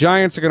happen. The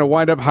Giants are going to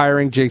wind up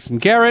hiring Jason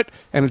Garrett,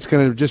 and it's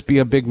going to just be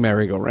a big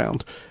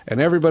merry-go-round.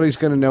 And everybody's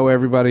going to know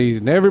everybody,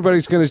 and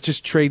everybody's going to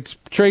just trade.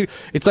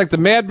 It's like the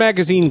Mad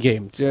Magazine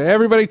game.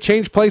 Everybody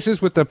change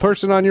places with the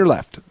person on your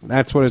left.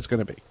 That's what it's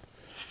going to be.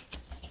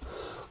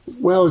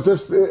 Well,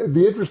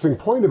 the interesting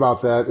point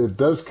about that, it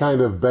does kind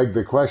of beg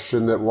the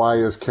question that why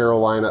is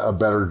Carolina a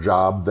better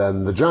job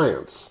than the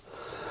Giants?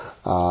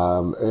 If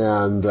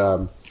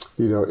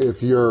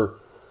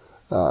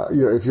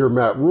you're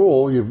Matt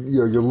Rule,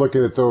 you're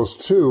looking at those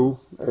 2,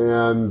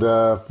 and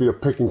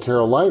picking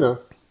Carolina,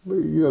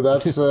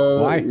 that's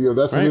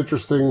an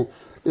interesting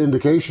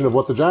indication of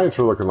what the Giants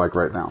are looking like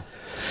right now.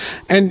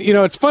 And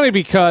it's funny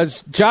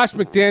because Josh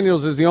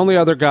McDaniels is the only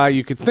other guy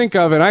you could think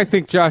of, and I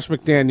think Josh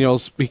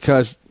McDaniels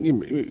because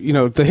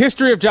the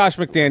history of Josh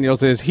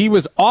McDaniels is he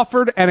was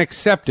offered and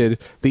accepted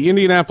the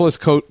Indianapolis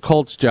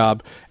Colts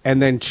job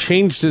and then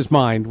changed his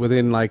mind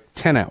within like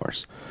 10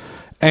 hours.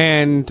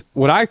 And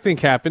what I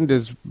think happened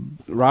is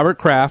Robert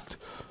Kraft.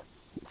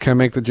 Can I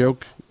make the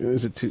joke?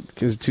 Is it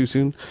too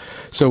soon?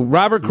 So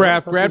Robert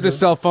Kraft grabbed his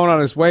cell phone on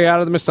his way out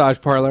of the massage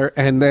parlor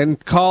and then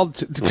called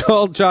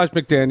Josh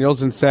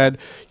McDaniels and said,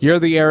 "You're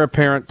the heir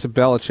apparent to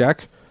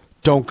Belichick.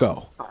 Don't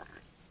go."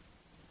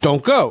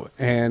 don't go.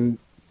 And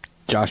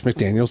Josh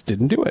McDaniels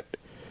didn't do it.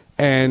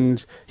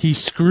 And he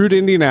screwed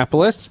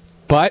Indianapolis,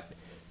 but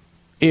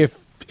if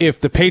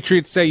the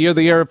Patriots say you're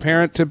the heir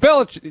apparent to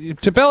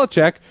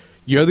Belichick,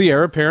 you're the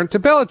heir apparent to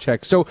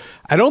Belichick. So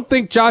I don't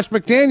think Josh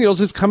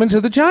McDaniels is coming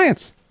to the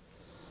Giants.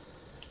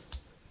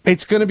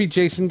 It's going to be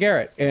Jason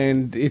Garrett,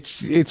 and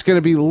it's going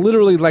to be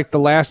literally like the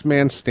last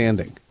man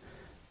standing,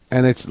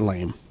 and it's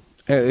lame.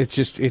 It's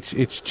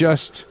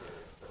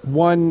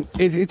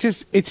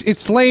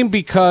lame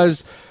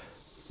because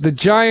the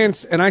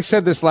Giants, and I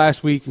said this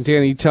last week, and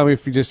Danny, you tell me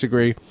if you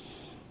disagree.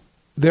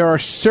 There are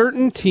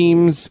certain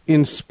teams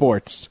in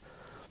sports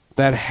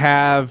that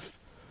have,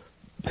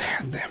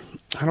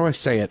 how do I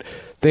say it?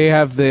 They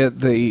have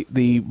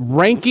the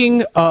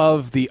ranking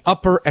of the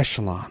upper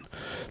echelon.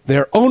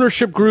 Their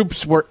ownership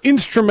groups were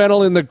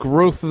instrumental in the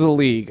growth of the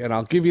league. And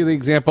I'll give you the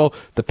example.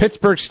 The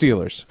Pittsburgh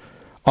Steelers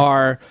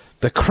are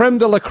the creme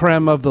de la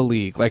creme of the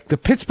league. Like the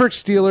Pittsburgh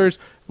Steelers,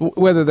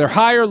 whether they're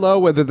high or low,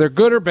 whether they're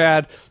good or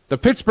bad, the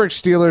Pittsburgh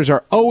Steelers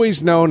are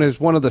always known as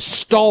one of the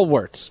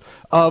stalwarts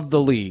of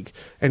the league.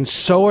 And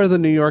so are the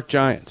New York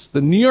Giants.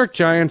 The New York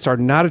Giants are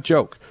not a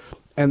joke.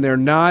 And they're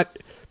not...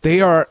 They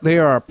are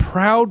a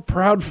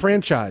proud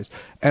franchise,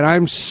 and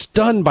I'm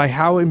stunned by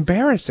how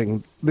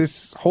embarrassing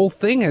this whole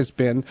thing has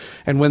been.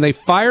 And when they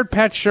fired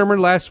Pat Shurmur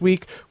last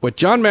week, what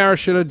John Mara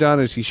should have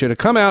done is he should have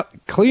come out,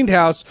 cleaned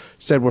house,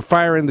 said we're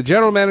firing the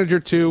general manager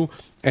too,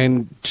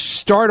 and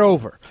start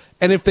over.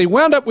 And if they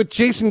wound up with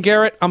Jason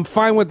Garrett, I'm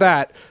fine with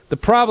that. The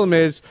problem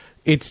is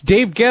it's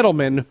Dave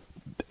Gettleman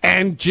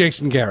and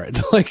Jason Garrett.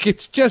 Like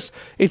it's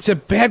a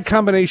bad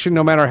combination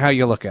no matter how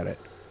you look at it.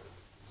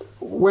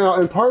 Well,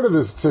 and part of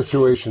this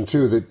situation,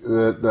 too,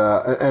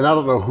 that and I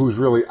don't know who's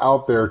really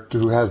out there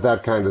who has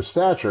that kind of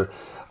stature,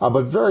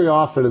 but very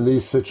often in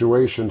these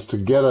situations, to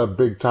get a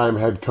big-time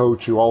head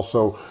coach, you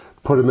also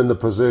put him in the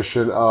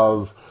position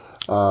of,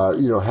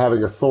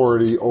 having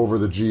authority over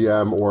the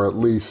GM, or at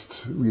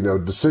least,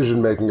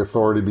 decision-making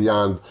authority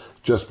beyond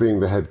just being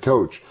the head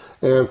coach.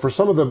 And for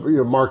some of the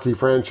marquee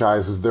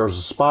franchises, there's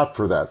a spot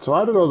for that. So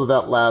I don't know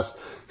that last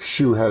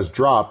shoe has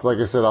dropped. Like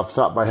I said, off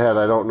the top of my head,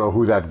 I don't know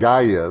who that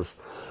guy is.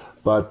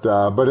 But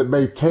it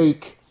may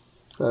take,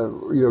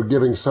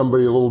 giving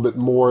somebody a little bit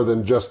more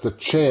than just a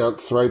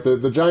chance, right?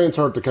 The Giants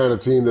aren't the kind of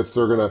team that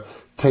they're going to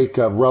take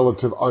a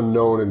relative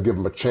unknown and give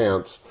them a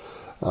chance.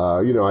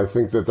 I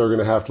think that they're going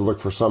to have to look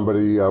for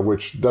somebody,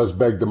 which does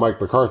beg the Mike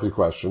McCarthy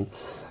question.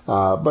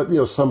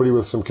 But somebody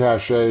with some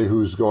cachet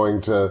who's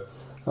going to,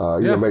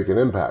 make an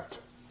impact.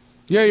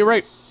 Yeah, you're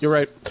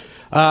right.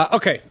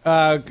 Okay,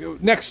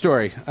 next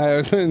story.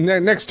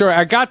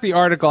 I got the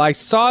article. I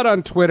saw it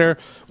on Twitter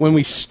when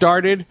we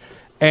started,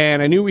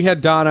 and I knew we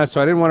had Donna,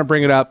 so I didn't want to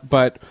bring it up,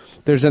 but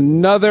there's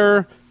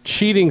another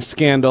cheating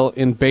scandal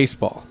in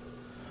baseball,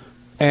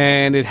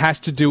 and it has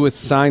to do with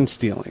sign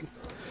stealing.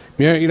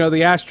 The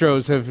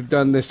Astros have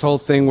done this whole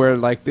thing where,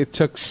 it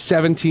took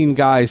 17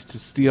 guys to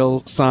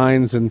steal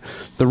signs, and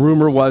the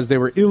rumor was they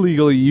were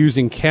illegally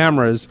using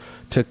cameras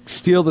to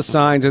steal the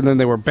signs, and then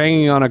they were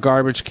banging on a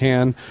garbage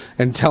can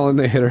and telling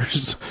the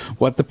hitters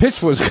what the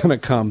pitch was going to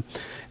come.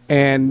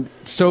 And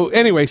so,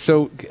 anyway,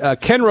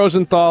 Ken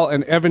Rosenthal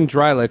and Evan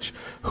Dreilich,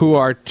 who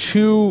are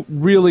two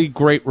really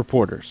great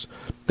reporters,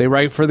 they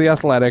write for The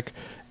Athletic,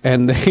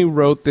 and they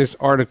wrote this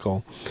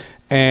article.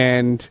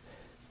 And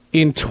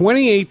in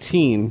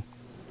 2018,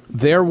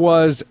 there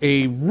was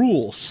a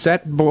rule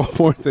set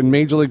forth in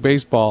Major League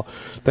Baseball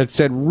that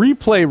said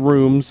replay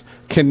rooms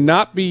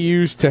cannot be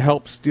used to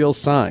help steal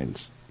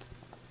signs.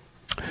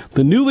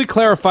 The newly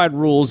clarified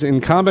rules, in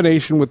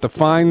combination with the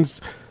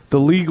fines the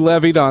league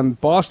levied on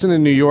Boston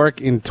and New York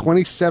in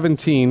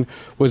 2017,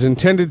 was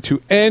intended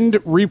to end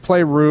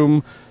replay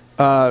room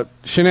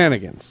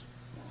shenanigans.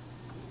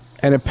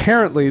 And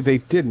apparently they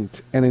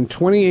didn't. And in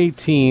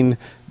 2018,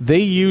 they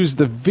used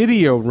the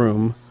video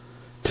room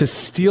to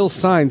steal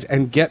signs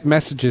and get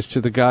messages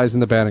to the guys in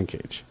the batting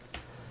cage.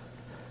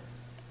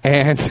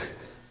 And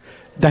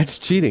that's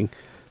cheating.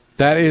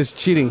 That is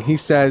cheating. He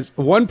says,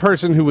 one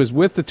person who was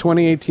with the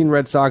 2018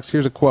 Red Sox,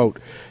 here's a quote,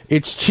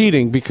 "It's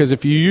cheating because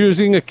if you're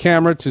using a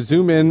camera to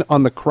zoom in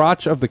on the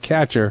crotch of the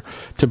catcher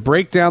to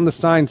break down the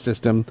sign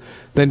system,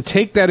 then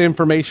take that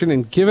information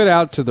and give it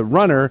out to the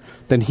runner,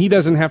 then he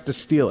doesn't have to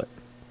steal it."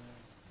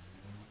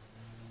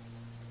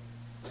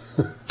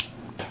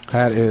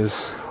 That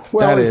is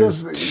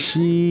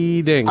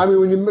cheating. I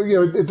mean,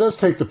 it does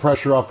take the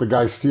pressure off the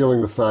guy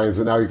stealing the signs,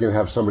 and now you can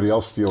have somebody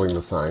else stealing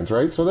the signs,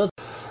 right? So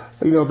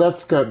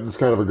that's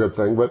kind of a good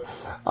thing. But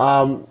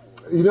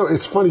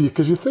it's funny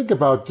because you think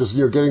about just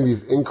getting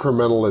these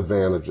incremental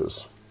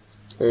advantages,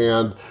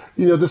 and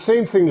the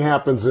same thing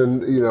happens in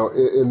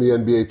the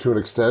NBA to an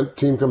extent.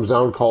 Team comes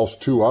down, calls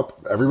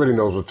 2-up. Everybody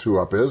knows what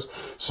 2-up is.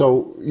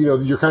 So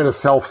you're kind of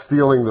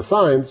self-stealing the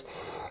signs,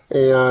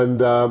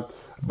 and.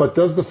 But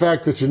does the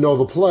fact that you know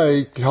the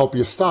play help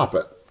you stop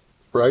it,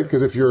 right?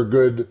 Because if you're a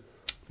good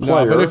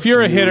player... No, but if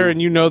you're a hitter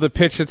and you know the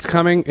pitch that's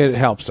coming, it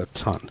helps a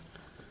ton.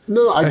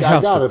 No, I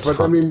got it.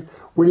 But, I mean,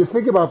 when you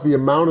think about the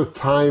amount of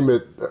time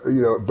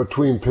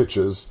between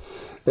pitches,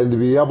 and to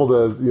be able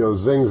to,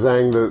 zing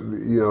zang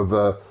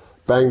the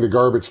bang the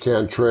garbage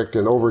can trick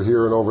and over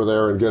here and over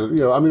there and get it.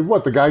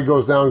 The guy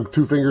goes down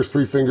 2 fingers,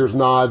 3 fingers,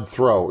 nod,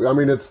 throw. I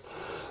mean, it's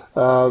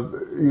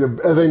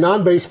as a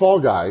non-baseball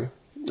guy,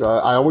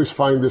 I always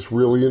find this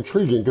really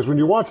intriguing because when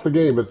you watch the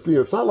game,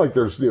 it's not like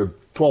there's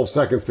 12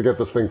 seconds to get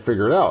this thing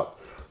figured out,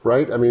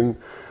 right? I mean,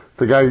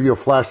 the guy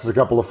flashes a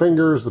couple of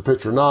fingers, the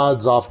pitcher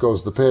nods, off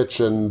goes the pitch,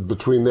 and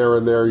between there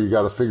and there, you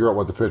got to figure out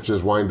what the pitch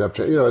is, wind up,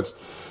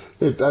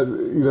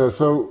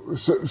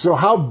 So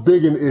how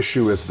big an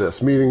issue is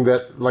this? Meaning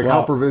that,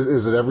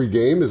 is it every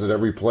game? Is it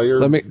every player?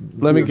 Let me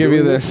give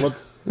you this.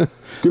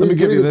 Give me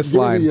this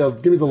line.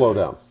 Give me the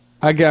lowdown.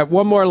 I got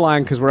one more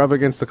line because we're up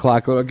against the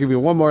clock. I'll give you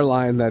one more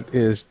line that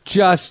is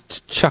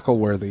just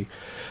chuckle-worthy.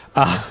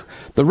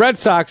 The Red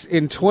Sox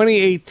in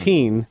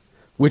 2018,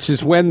 which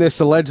is when this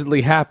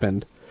allegedly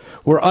happened,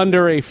 were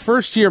under a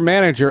first-year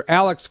manager,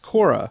 Alex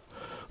Cora,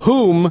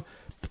 whom,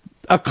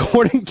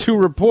 according to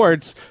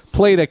reports,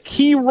 played a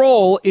key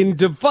role in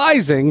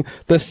devising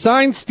the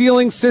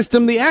sign-stealing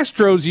system the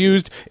Astros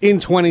used in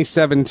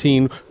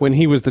 2017 when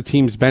he was the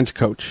team's bench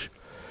coach.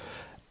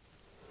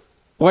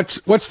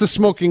 What's the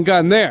smoking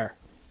gun there?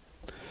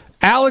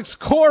 Alex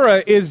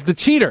Cora is the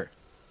cheater.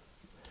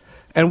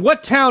 And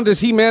what town does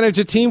he manage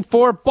a team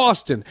for?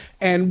 Boston.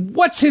 And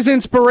what's his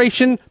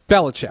inspiration?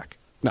 Belichick.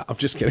 No, I'm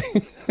just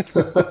kidding.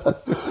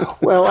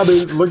 Well, I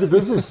mean, look at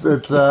this.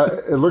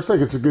 It looks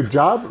like it's a good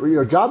job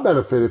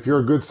benefit. If you're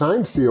a good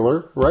sign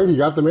stealer, right? He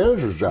got the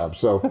manager's job.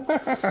 So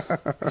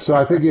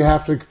I think you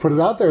have to put it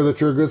out there that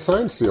you're a good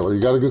sign stealer.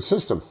 You got a good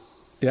system.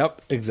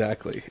 Yep,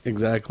 exactly.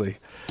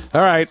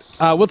 All right,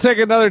 we'll take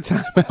another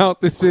time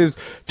out. This is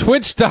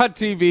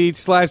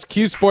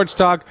twitch.tv/Q Sports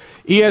Talk,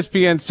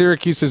 ESPN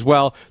Syracuse as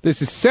well. This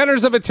is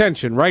Centers of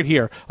Attention right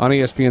here on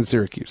ESPN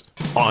Syracuse.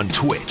 On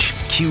Twitch,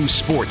 Q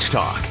Sports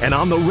Talk, and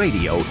on the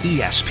radio,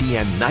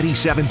 ESPN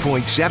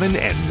 97.7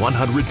 and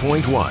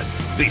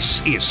 100.1.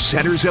 This is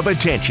Centers of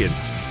Attention.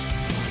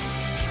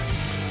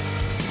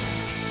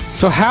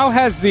 So how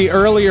has the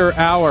earlier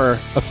hour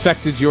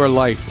affected your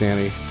life,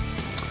 Danny?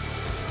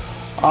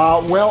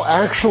 Well,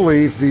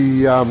 actually,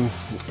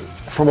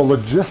 from a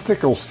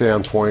logistical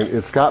standpoint,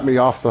 it's got me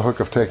off the hook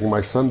of taking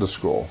my son to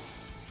school.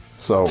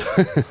 So,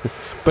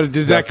 but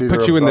does that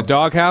put you in the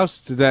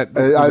doghouse?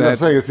 I'm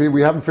saying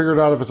we haven't figured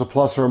out if it's a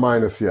plus or a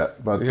minus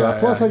yet. But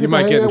plus, you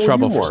might get in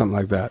trouble for something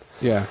like that.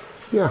 Yeah,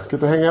 get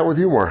to hang out with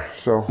you more.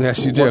 So,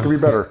 yes, you do. What could be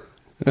better?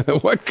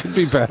 What could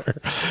be better?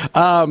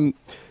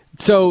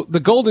 So the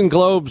Golden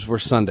Globes were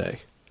Sunday,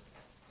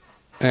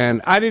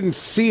 and I didn't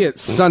see it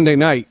Sunday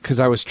night because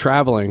I was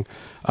traveling.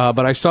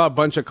 But I saw a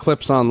bunch of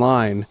clips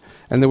online,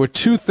 and there were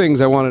 2 things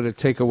I wanted to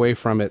take away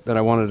from it that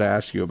I wanted to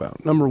ask you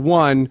about. Number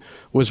one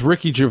was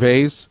Ricky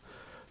Gervais,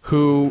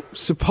 who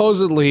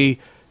supposedly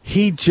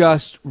he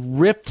just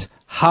ripped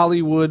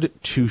Hollywood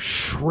to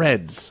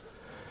shreds.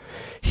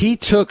 He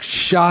took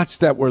shots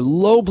that were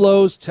low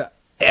blows to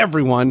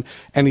everyone,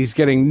 and he's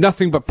getting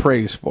nothing but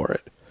praise for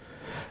it.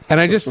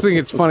 And I just think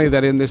it's funny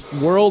that in this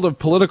world of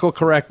political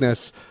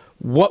correctness,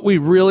 what we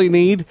really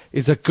need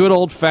is a good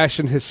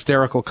old-fashioned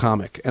hysterical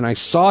comic. And I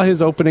saw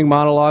his opening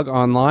monologue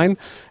online,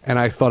 and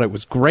I thought it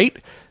was great.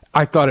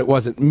 I thought it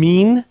wasn't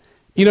mean.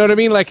 You know what I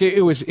mean? Like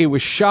it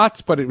was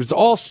shots, but it was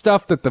all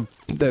stuff that the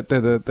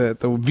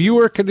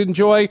viewer could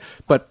enjoy.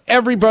 But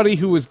everybody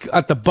who was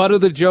at the butt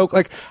of the joke,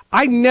 like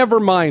I never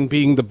mind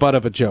being the butt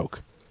of a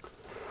joke.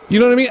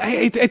 You know what I mean?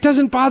 It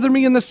doesn't bother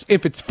me in this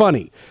if it's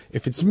funny.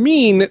 If it's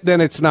mean,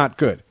 then it's not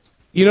good.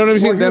 You know what I'm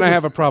saying? Then I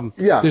have a problem.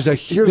 Yeah. There's a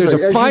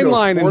fine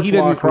line, and he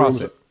didn't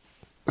cross it.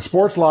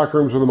 Sports locker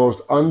rooms are the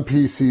most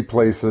un-PC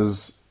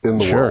places in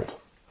the world,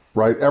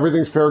 right?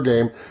 Everything's fair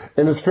game,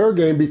 and it's fair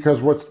game because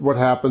what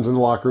happens in the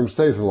locker room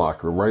stays in the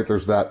locker room, right?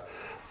 There's that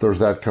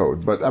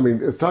code. But I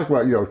mean, it's talking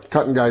about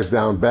cutting guys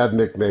down, bad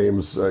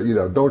nicknames,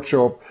 don't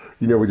show up,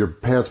 with your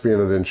pants being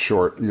an inch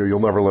short,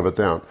 you'll never live it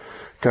down,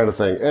 kind of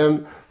thing.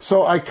 And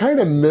so I kind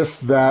of miss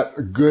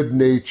that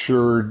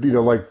good-natured,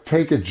 like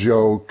take a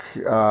joke.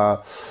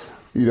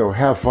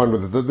 Have fun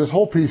with it. This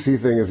whole PC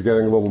thing is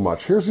getting a little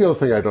much. Here's the other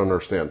thing I don't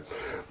understand.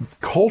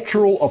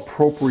 Cultural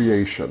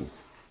appropriation,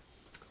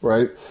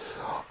 right?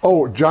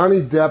 Oh,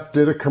 Johnny Depp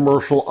did a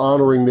commercial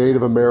honoring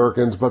Native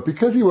Americans, but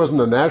because he wasn't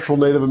a natural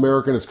Native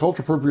American, it's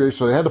cultural appropriation,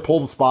 so they had to pull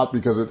the spot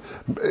because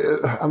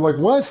I'm like,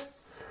 what?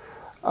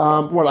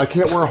 I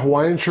can't wear a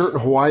Hawaiian shirt in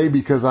Hawaii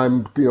because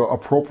I'm,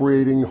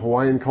 appropriating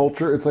Hawaiian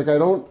culture? It's like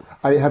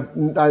I have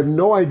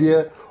no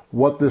idea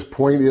what this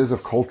point is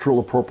of cultural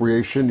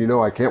appropriation.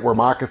 I can't wear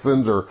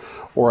moccasins or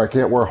I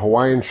can't wear a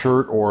Hawaiian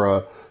shirt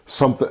or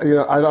something.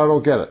 I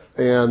don't get it.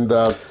 And,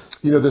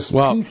 this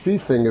PC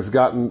thing has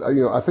gotten,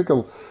 I think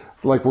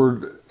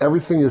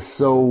everything is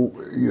so,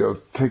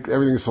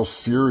 everything is so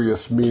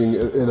serious, meaning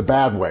in a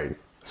bad way,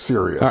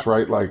 serious,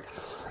 right? Like,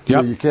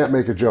 you can't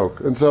make a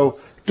joke. And so,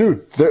 dude,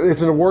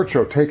 it's an award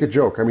show. Take a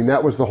joke. I mean,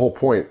 that was the whole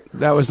point.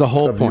 That was the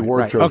whole point.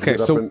 Right. Okay.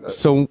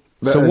 So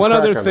one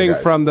other thing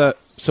from the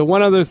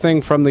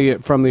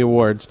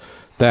awards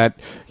that,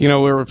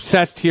 we're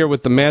obsessed here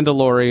with The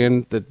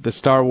Mandalorian, the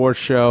Star Wars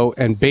show,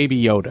 and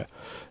Baby Yoda.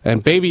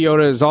 and Baby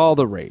Yoda is all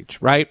the rage,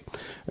 right?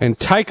 And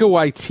Taika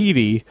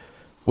Waititi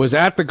was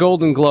at the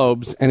Golden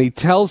Globes, and he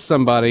tells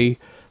somebody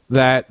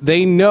that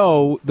they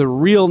know the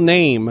real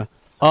name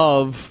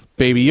of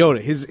Baby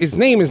Yoda. His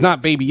name is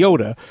not Baby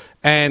Yoda,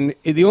 and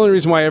the only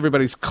reason why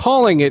everybody's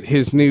calling it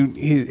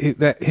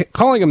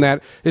calling him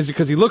that is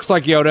because he looks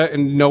like Yoda,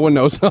 and no one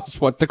knows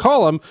else what to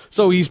call him,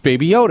 so he's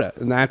Baby Yoda,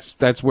 and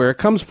that's where it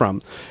comes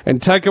from.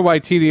 And Taika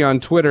Waititi on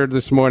Twitter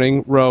this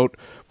morning wrote,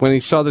 when he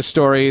saw the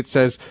story, it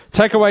says,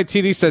 Taika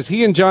Waititi says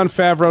he and Jon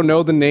Favreau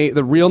know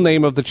the real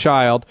name of the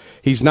child.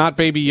 He's not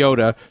Baby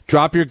Yoda.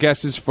 Drop your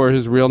guesses for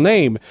his real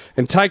name.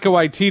 And Taika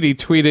Waititi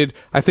tweeted,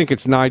 I think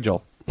it's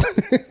Nigel.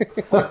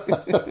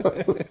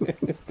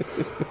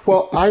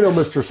 Well, I know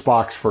Mr.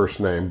 Spock's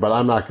first name, but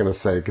I'm not going to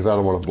say because I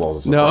don't want to blow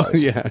this up. No,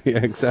 yeah,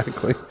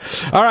 exactly.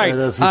 All right.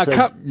 And as he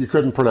said, you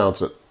couldn't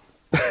pronounce it.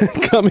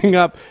 Coming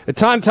up,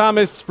 Etan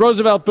Thomas,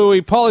 Roosevelt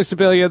Bowie, Paulie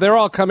Sibilia, they're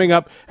all coming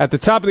up at the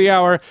top of the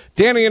hour.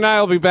 Danny and I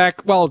will be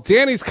back. Well,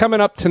 Danny's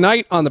coming up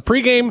tonight on the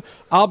pregame.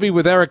 I'll be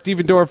with Eric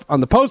Dievendorf on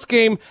the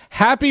postgame.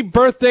 Happy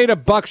birthday to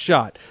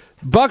Buckshot.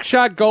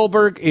 Buckshot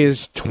Goldberg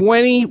is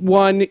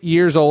 21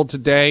 years old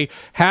today.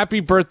 Happy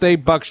birthday,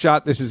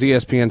 Buckshot. This is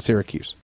ESPN Syracuse.